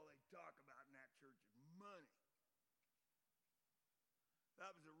 That's all they talk about in that church is money.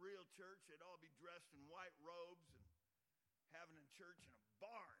 That was a real church. They'd all be dressed in white robes and having a church in a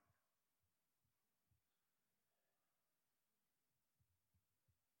barn.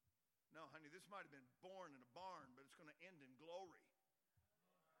 No, honey, this might have been born in a barn, but it's going to end in glory.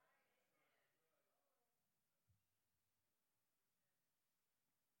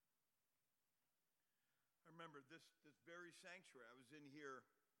 I remember this very sanctuary. I was in here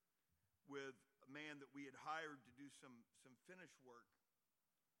with a man that we had hired to do some finish work.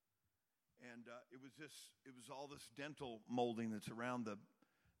 And it was all this dental molding that's around the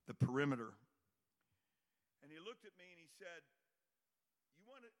perimeter. And he looked at me and he said, you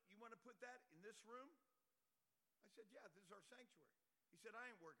want to put that in this room? I said, yeah, this is our sanctuary. He said, I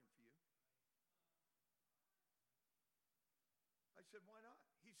ain't working for you. I said, why not?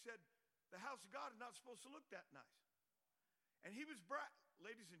 He said, the house of God is not supposed to look that nice. And he was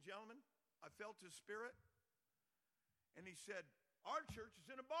ladies and gentlemen, I felt his spirit. And he said, our church is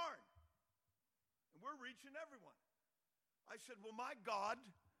in a barn. And we're reaching everyone. I said, well, my God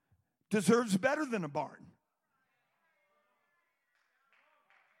deserves better than a barn.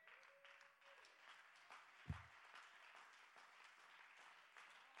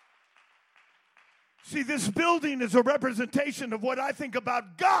 See, this building is a representation of what I think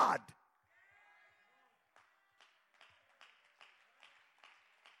about God.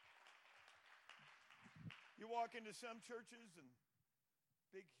 You walk into some churches and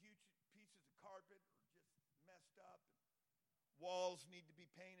big, huge pieces of carpet are just messed up. And walls need to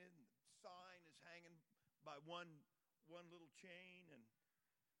be painted. And the sign is hanging by one little chain. And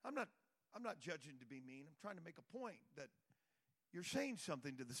I'm not judging to be mean. I'm trying to make a point that you're saying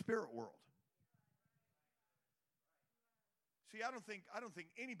something to the spirit world. See, I don't think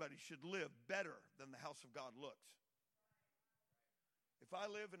anybody should live better than the house of God looks. If I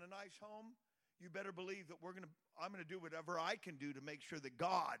live in a nice home, you better believe that I'm going to do whatever I can do to make sure that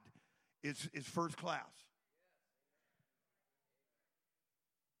God is first class.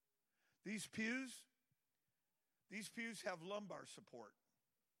 These pews have lumbar support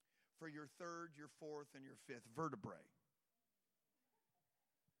for your third, your fourth, and your fifth vertebrae.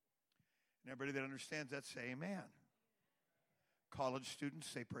 And everybody that understands that, say amen. College students,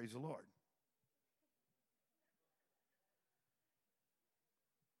 say praise the Lord.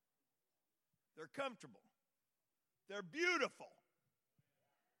 They're comfortable. They're beautiful.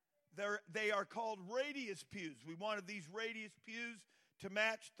 They are called radius pews. We wanted these radius pews to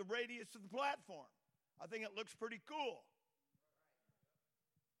match the radius of the platform. I think it looks pretty cool.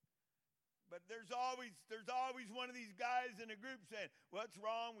 But there's always one of these guys in a group saying, what's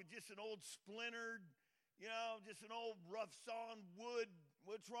wrong with just an old splintered, just an old rough sawn wood?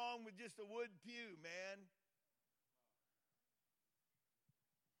 What's wrong with just a wood pew, man?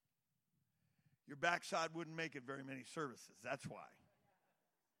 Your backside wouldn't make it very many services. That's why.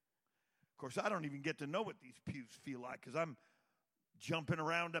 Of course, I don't even get to know what these pews feel like because I'm jumping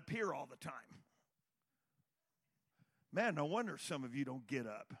around up here all the time. Man, no wonder some of you don't get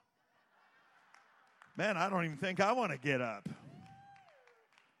up. Man, I don't even think I want to get up.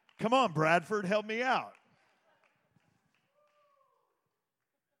 Come on, Bradford, help me out.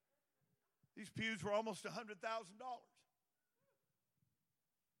 These pews were almost $100,000.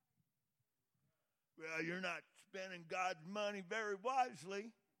 Well, you're not spending God's money very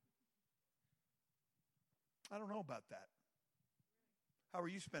wisely. I don't know about that. How are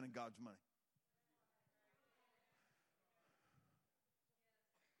you spending God's money?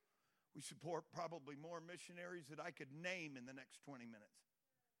 We support probably more missionaries that I could name in the next 20 minutes.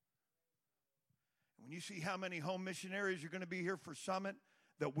 And when you see how many home missionaries are going to be here for Summit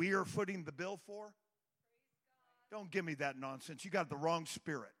that we are footing the bill for, don't give me that nonsense. You got the wrong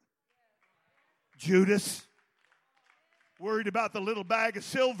spirit. Judas, worried about the little bag of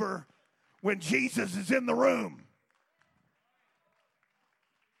silver when Jesus is in the room.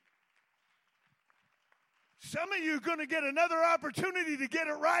 Some of you are going to get another opportunity to get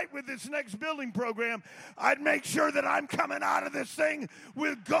it right with this next building program. I'd make sure that I'm coming out of this thing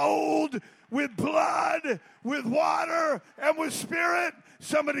with gold, with blood, with water, and with spirit.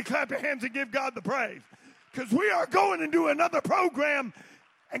 Somebody clap your hands and give God the praise. Because we are going into another program,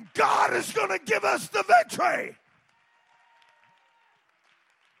 and God is going to give us the victory.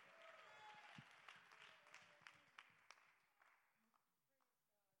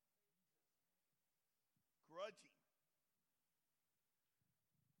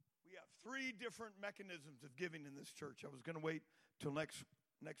 We have 3 different mechanisms of giving in this church. I was going to wait till next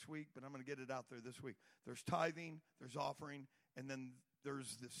week, but I'm going to get it out there this week. There's tithing, there's offering, and then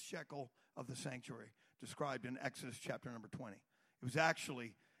there's this shekel of the sanctuary described in Exodus chapter number 20. It was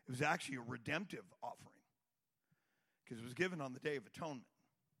actually a redemptive offering because it was given on the Day of Atonement.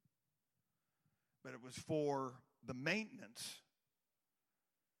 But it was for the maintenance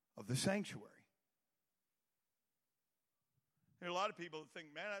of the sanctuary. There are a lot of people that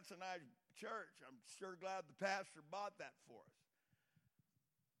think, man, that's a nice church. I'm sure glad the pastor bought that for us.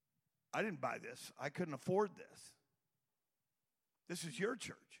 I didn't buy this. I couldn't afford this. This is your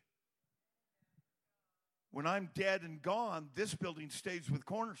church. When I'm dead and gone, this building stays with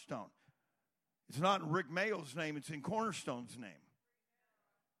Cornerstone. It's not in Rick Mayo's name. It's in Cornerstone's name.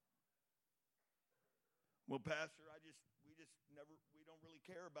 Well, Pastor, we don't really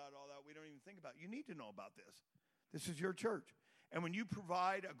care about all that. We don't even think about it. You need to know about this. This is your church. And when you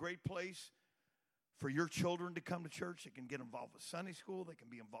provide a great place for your children to come to church, they can get involved with Sunday school, they can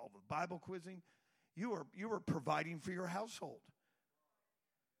be involved with Bible quizzing, you are providing for your household.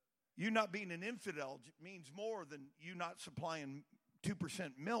 You not being an infidel means more than you not supplying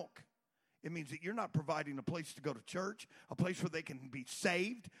 2% milk. It means that you're not providing a place to go to church, a place where they can be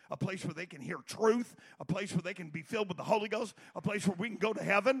saved, a place where they can hear truth, a place where they can be filled with the Holy Ghost, a place where we can go to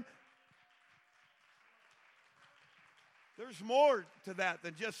heaven. There's more to that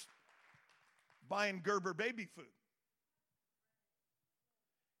than just buying Gerber baby food.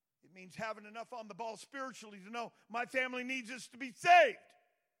 It means having enough on the ball spiritually to know my family needs us to be saved.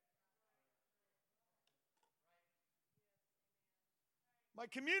 My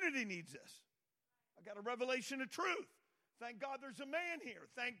community needs this. I got a revelation of truth. Thank God there's a man here.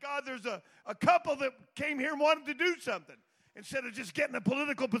 Thank God there's a couple that came here and wanted to do something instead of just getting a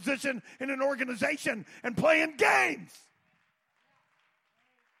political position in an organization and playing games.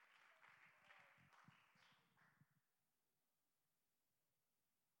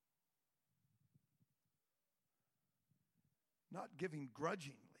 Not giving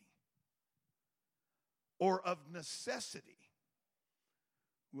grudgingly or of necessity.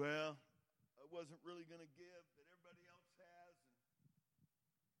 Well, I wasn't really going to give, but everybody else has.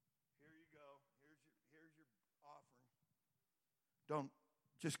 And here you go. Here's your offering. Don't,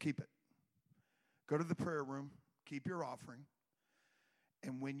 just keep it. Go to the prayer room. Keep your offering.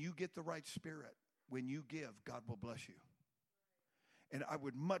 And when you get the right spirit, when you give, God will bless you. And I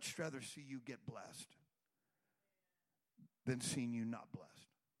would much rather see you get blessed than seeing you not blessed.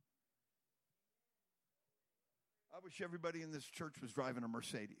 I wish everybody in this church was driving a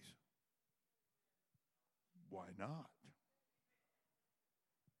Mercedes. Why not?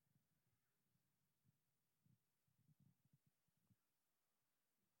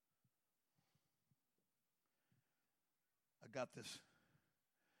 I got this.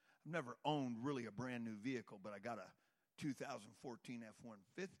 I've never owned really a brand new vehicle, but I got a 2014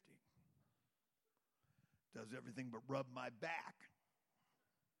 F-150. Does everything but rub my back.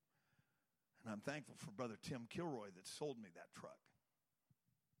 And I'm thankful for Brother Tim Kilroy that sold me that truck.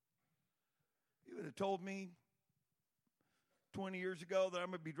 He would have told me 20 years ago that I'm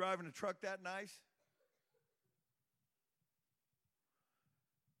going to be driving a truck that nice.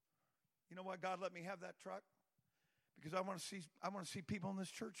 You know why God let me have that truck? Because I want to see people in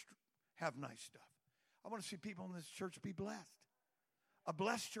this church have nice stuff. I want to see people in this church be blessed. A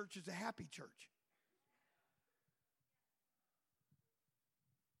blessed church is a happy church.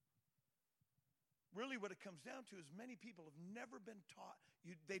 Really what it comes down to is many people have never been taught.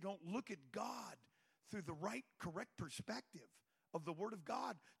 They don't look at God through the right, correct perspective of the Word of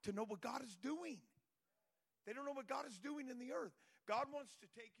God to know what God is doing. They don't know what God is doing in the earth. God wants to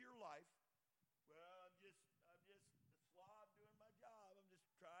take your life. Well, I'm just a slob doing my job. I'm just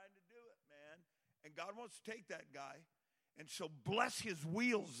trying to do it, man. And God wants to take that guy and so bless his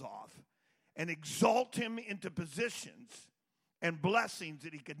wheels off and exalt him into positions and blessings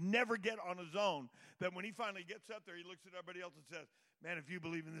that he could never get on his own. That when he finally gets up there, he looks at everybody else and says, man, if you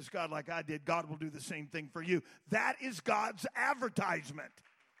believe in this God like I did, God will do the same thing for you. That is God's advertisement.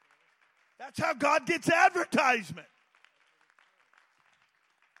 That's how God gets advertisement.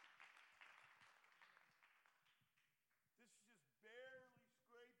 This is just barely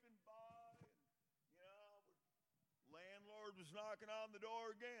scraping by. And, landlord was knocking on the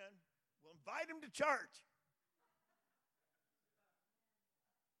door again. Well, invite him to church.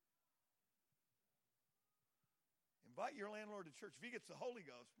 Invite your landlord to church. If he gets the Holy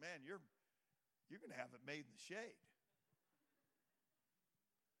Ghost, man, you're going to have it made in the shade.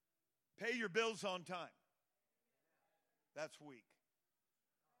 Pay your bills on time. That's weak.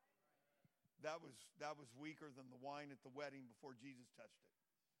 That was weaker than the wine at the wedding before Jesus touched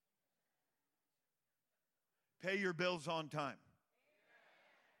it. Pay your bills on time.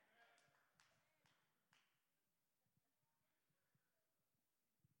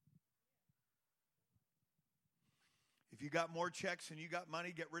 If you got more checks and you got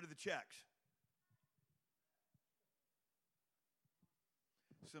money, get rid of the checks.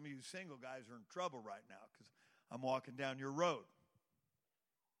 Some of you single guys are in trouble right now because I'm walking down your road.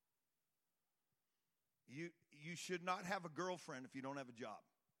 You should not have a girlfriend if you don't have a job.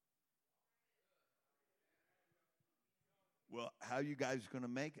 Well, how are you guys going to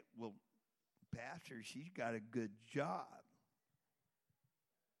make it? Well, Pastor, she's got a good job.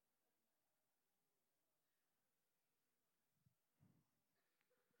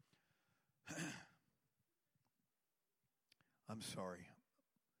 I'm sorry.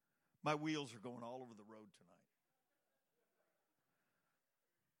 My wheels are going all over the road tonight.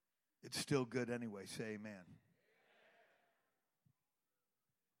 It's still good anyway. Say amen.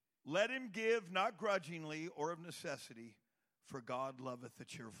 Let him give, not grudgingly or of necessity, for God loveth a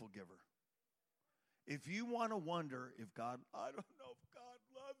cheerful giver. If you want to wonder if God, I don't know if God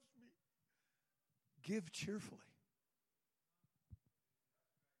loves me, give cheerfully.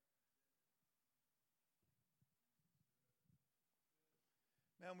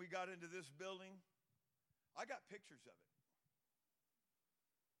 Man, we got into this building. I got pictures of it.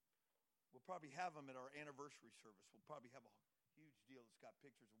 We'll probably have them at our anniversary service. We'll probably have a huge deal that's got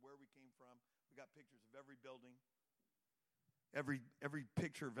pictures of where we came from. We got pictures of every building. Every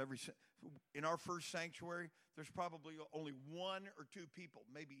picture of every. In our first sanctuary, there's probably only one or two people,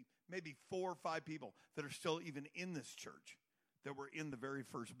 maybe 4 or 5 people that are still even in this church that were in the very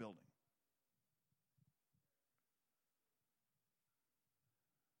first building.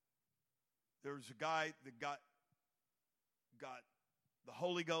 There was a guy that got the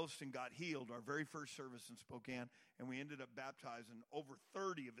Holy Ghost and got healed our very first service in Spokane, and we ended up baptizing over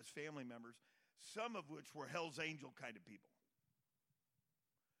 30 of his family members, some of which were Hell's Angel kind of people.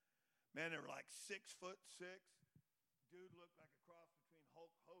 Man, they were like 6'6". Dude looked like a cross between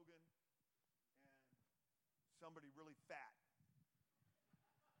Hulk Hogan and somebody really fat.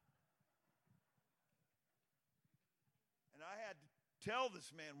 And I had to tell this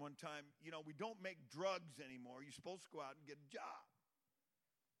man one time, we don't make drugs anymore. You're supposed to go out and get a job.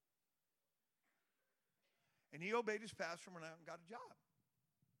 And he obeyed his pastor and went out and got a job.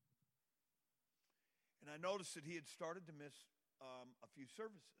 And I noticed that he had started to miss a few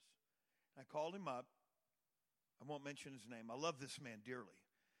services. I called him up. I won't mention his name. I love this man dearly.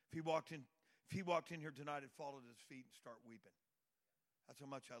 If he walked in here tonight, I'd fall at his feet and start weeping. That's how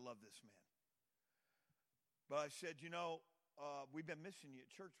much I love this man. But I said, we've been missing you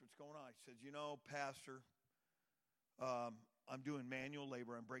at church. What's going on? He says, Pastor, I'm doing manual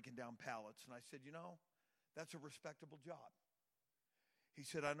labor. I'm breaking down pallets. And I said, that's a respectable job. He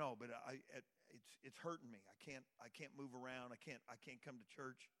said, I know, but it's hurting me. I can't move around. I can't come to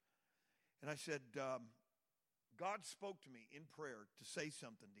church. And I said, God spoke to me in prayer to say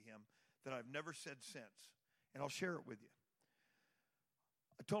something to him that I've never said since, and I'll share it with you.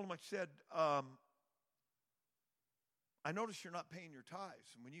 I told him, I said, I noticed you're not paying your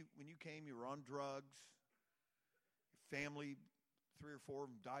tithes. And when you came, you were on drugs. Your family, 3 or 4 of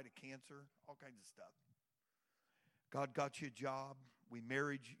them died of cancer, all kinds of stuff. God got you a job. We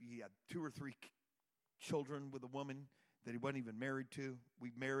married you. He had 2 or 3 children with a woman that he wasn't even married to.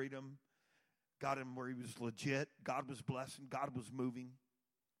 We married him. Got him where he was legit. God was blessing. God was moving.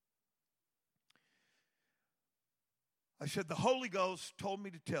 I said, the Holy Ghost told me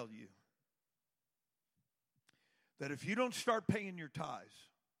to tell you that if you don't start paying your tithes,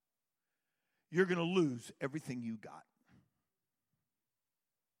 you're going to lose everything you got.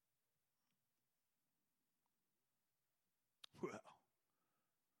 Well,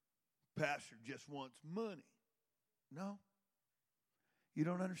 pastor just wants money. No, you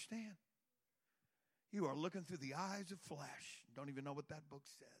don't understand. You are looking through the eyes of flesh. Don't even know what that book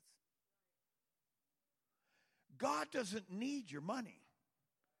says. God doesn't need your money.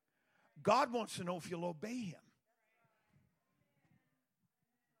 God wants to know if you'll obey him.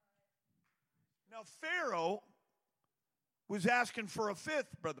 Now, Pharaoh was asking for a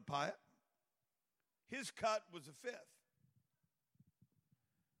fifth, Brother Pyatt. His cut was a fifth.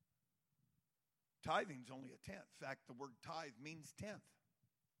 Tithing's only a tenth. In fact, the word tithe means tenth.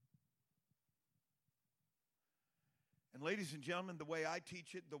 And ladies and gentlemen, the way I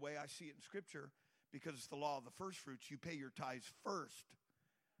teach it, the way I see it in Scripture, because it's the law of the first fruits, you pay your tithes first.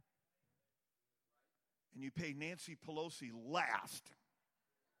 And you pay Nancy Pelosi last.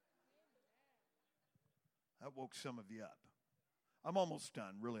 That woke some of you up. I'm almost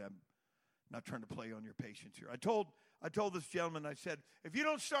done. Really, I'm not trying to play on your patience here. I told this gentleman, I said, if you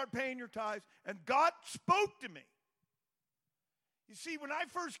don't start paying your tithes, and God spoke to me. You see, when I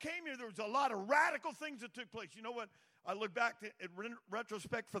first came here, there was a lot of radical things that took place. You know what? I look back in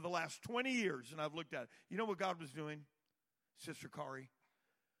retrospect for the last 20 years, and I've looked at it. You know what God was doing, Sister Kari?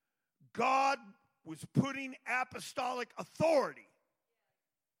 God was putting apostolic authority.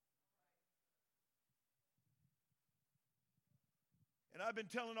 And I've been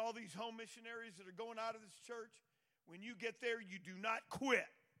telling all these home missionaries that are going out of this church, when you get there, you do not quit.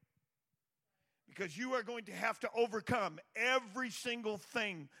 Because you are going to have to overcome every single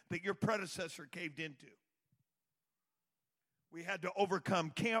thing that your predecessor caved into. We had to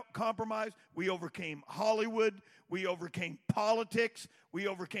overcome compromise. We overcame Hollywood. We overcame politics. We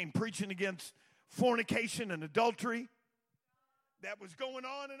overcame preaching against fornication and adultery that was going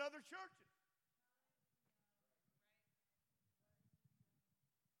on in other churches.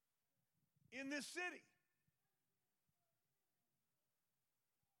 In this city.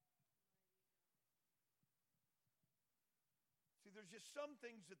 See, there's just some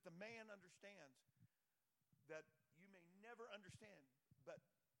things that the man understands that you may never understand, but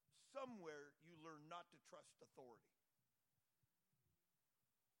somewhere you learn not to trust authority.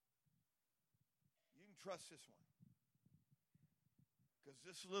 You can trust this one. Because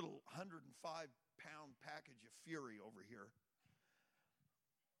this little 105-pound package of fury over here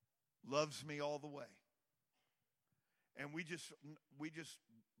loves me all the way. And we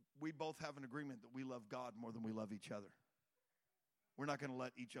both have an agreement that we love God more than we love each other. We're not going to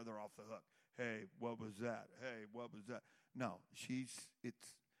let each other off the hook. Hey, what was that? Hey, what was that? No,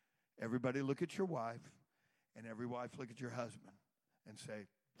 it's everybody look at your wife, and every wife look at your husband and say,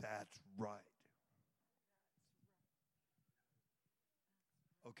 that's right.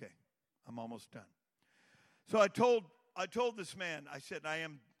 Okay, I'm almost done. So I told this man, I said,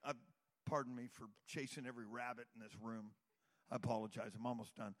 pardon me for chasing every rabbit in this room. I apologize. I'm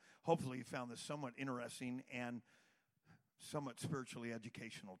almost done. Hopefully you found this somewhat interesting and somewhat spiritually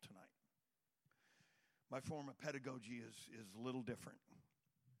educational tonight. My form of pedagogy is a little different.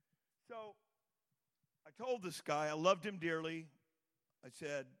 So I told this guy, I loved him dearly. I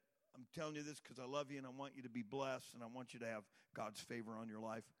said, I'm telling you this because I love you and I want you to be blessed and I want you to have God's favor on your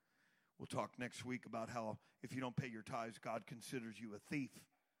life. We'll talk next week about how if you don't pay your tithes, God considers you a thief.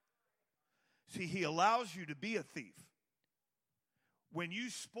 See, he allows you to be a thief. When you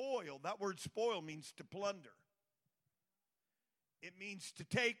spoil, that word spoil means to plunder. It means to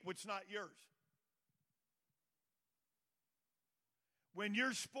take what's not yours. When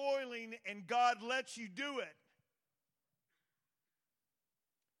you're spoiling and God lets you do it.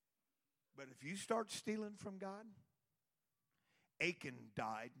 But if you start stealing from God, Achan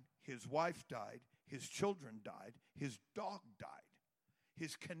died, his wife died, his children died, his dog died,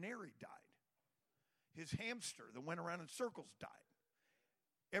 his canary died, his hamster that went around in circles died.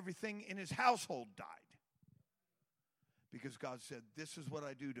 Everything in his household died. Because God said, this is what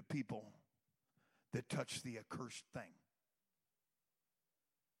I do to people that touch the accursed thing.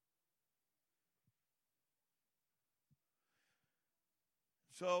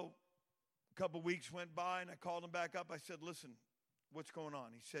 So a couple weeks went by and I called him back up. I said, listen, what's going on?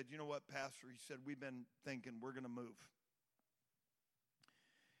 He said, you know what, Pastor? He said, we've been thinking we're going to move.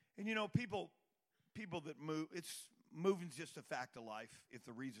 And you know, people that move, moving's just a fact of life if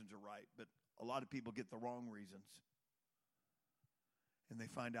the reasons are right. But a lot of people get the wrong reasons. And they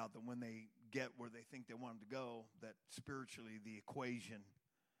find out that when they get where they think they want to go, that spiritually the equation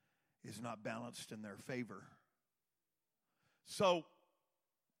is not balanced in their favor. So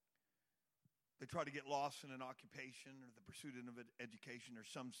They try to get lost in an occupation or the pursuit of an education or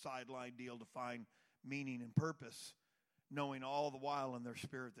some sideline deal to find meaning and purpose, knowing all the while in their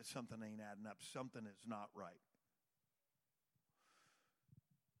spirit that something ain't adding up. Something is not right.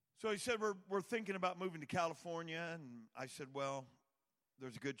 So he said, we're thinking about moving to California. And I said, well,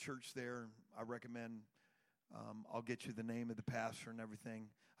 there's a good church there. I recommend I'll get you the name of the pastor and everything.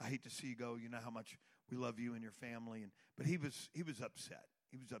 I hate to see you go. You know how much we love you and your family. But he was upset.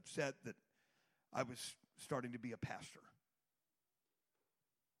 He was upset that I was starting to be a pastor.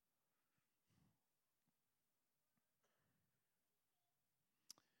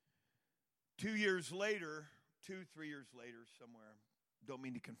 Three years later, somewhere, don't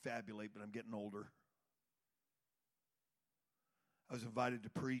mean to confabulate, but I'm getting older. I was invited to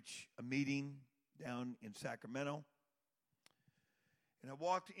preach a meeting down in Sacramento. And I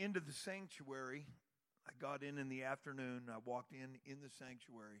walked into the sanctuary. I got in the afternoon. I walked in the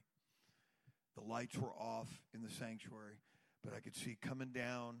sanctuary. The lights were off in the sanctuary, but I could see coming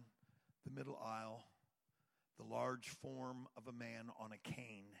down the middle aisle the large form of a man on a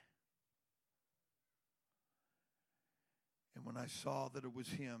cane. And when I saw that it was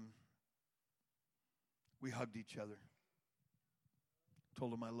him, we hugged each other.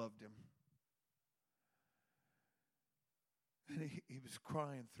 Told him I loved him. And he was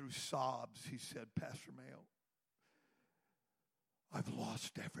crying through sobs. He said, Pastor Mayo, I've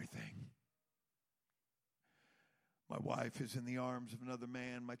lost everything. My wife is in the arms of another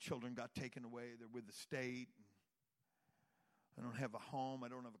man. My children got taken away. They're with the state. I don't have a home. I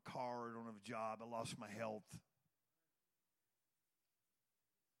don't have a car. I don't have a job. I lost my health.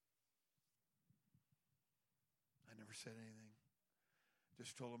 I never said anything.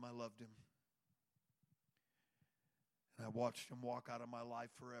 Just told him I loved him. And I watched him walk out of my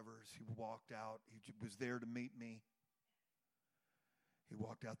life forever as he walked out. He was there to meet me. He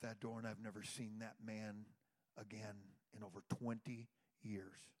walked out that door, and I've never seen that man again in over 20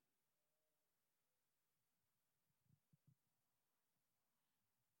 years.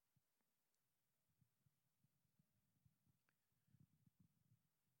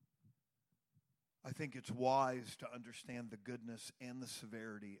 I think it's wise to understand the goodness and the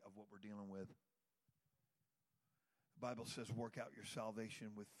severity of what we're dealing with. The Bible says, work out your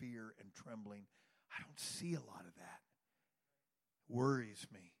salvation with fear and trembling. I don't see a lot of that. It worries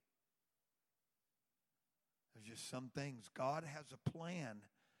me. There's just some things. God has a plan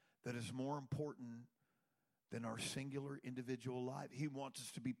that is more important than our singular individual life. He wants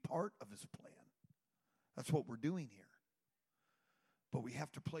us to be part of his plan. That's what we're doing here. But we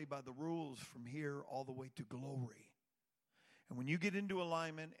have to play by the rules from here all the way to glory. And when you get into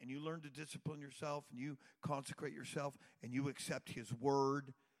alignment and you learn to discipline yourself and you consecrate yourself and you accept his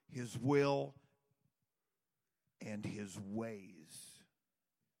word, his will, and his ways,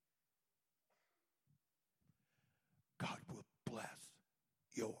 God will bless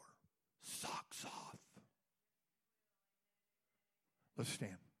your socks off. Let's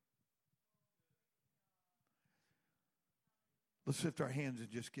stand. Let's lift our hands and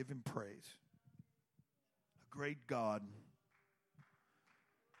just give him praise. A great God.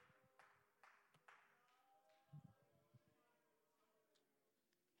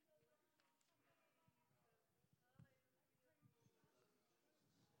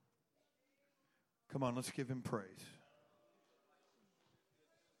 Come on, let's give him praise.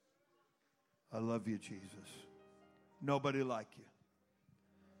 I love you, Jesus. Nobody like you.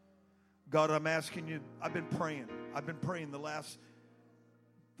 God, I'm asking you, I've been praying the last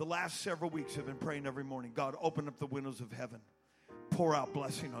several weeks. I've been praying every morning. God, open up the windows of heaven. Pour out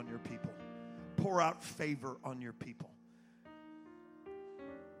blessing on your people. Pour out favor on your people.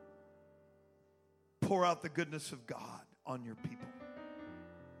 Pour out the goodness of God on your people.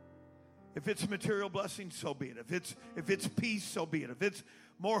 If it's material blessing, so be it. If it's peace, so be it. If it's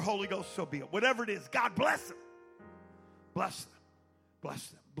more Holy Ghost, so be it. Whatever it is, God bless them. Bless them. Bless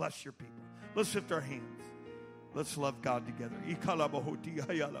them. Bless your people. Let's lift our hands. Let's love God together.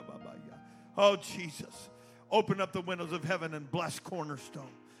 Oh, Jesus. Open up the windows of heaven and bless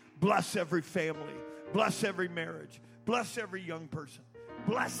Cornerstone. Bless every family. Bless every marriage. Bless every young person.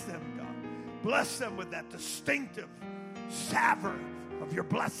 Bless them, God. Bless them with that distinctive savor of your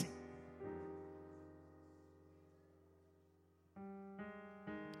blessing.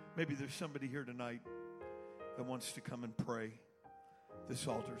 Maybe there's somebody here tonight that wants to come and pray. This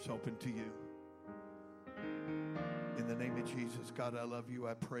altar is open to you. In the name of Jesus, God, I love you.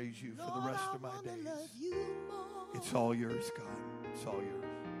 I praise you for the rest of my days. It's all yours, God. It's all yours.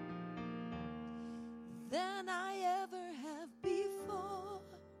 Than I ever have before.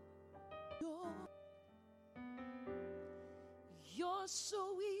 You're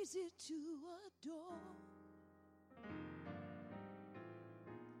so easy to adore. door.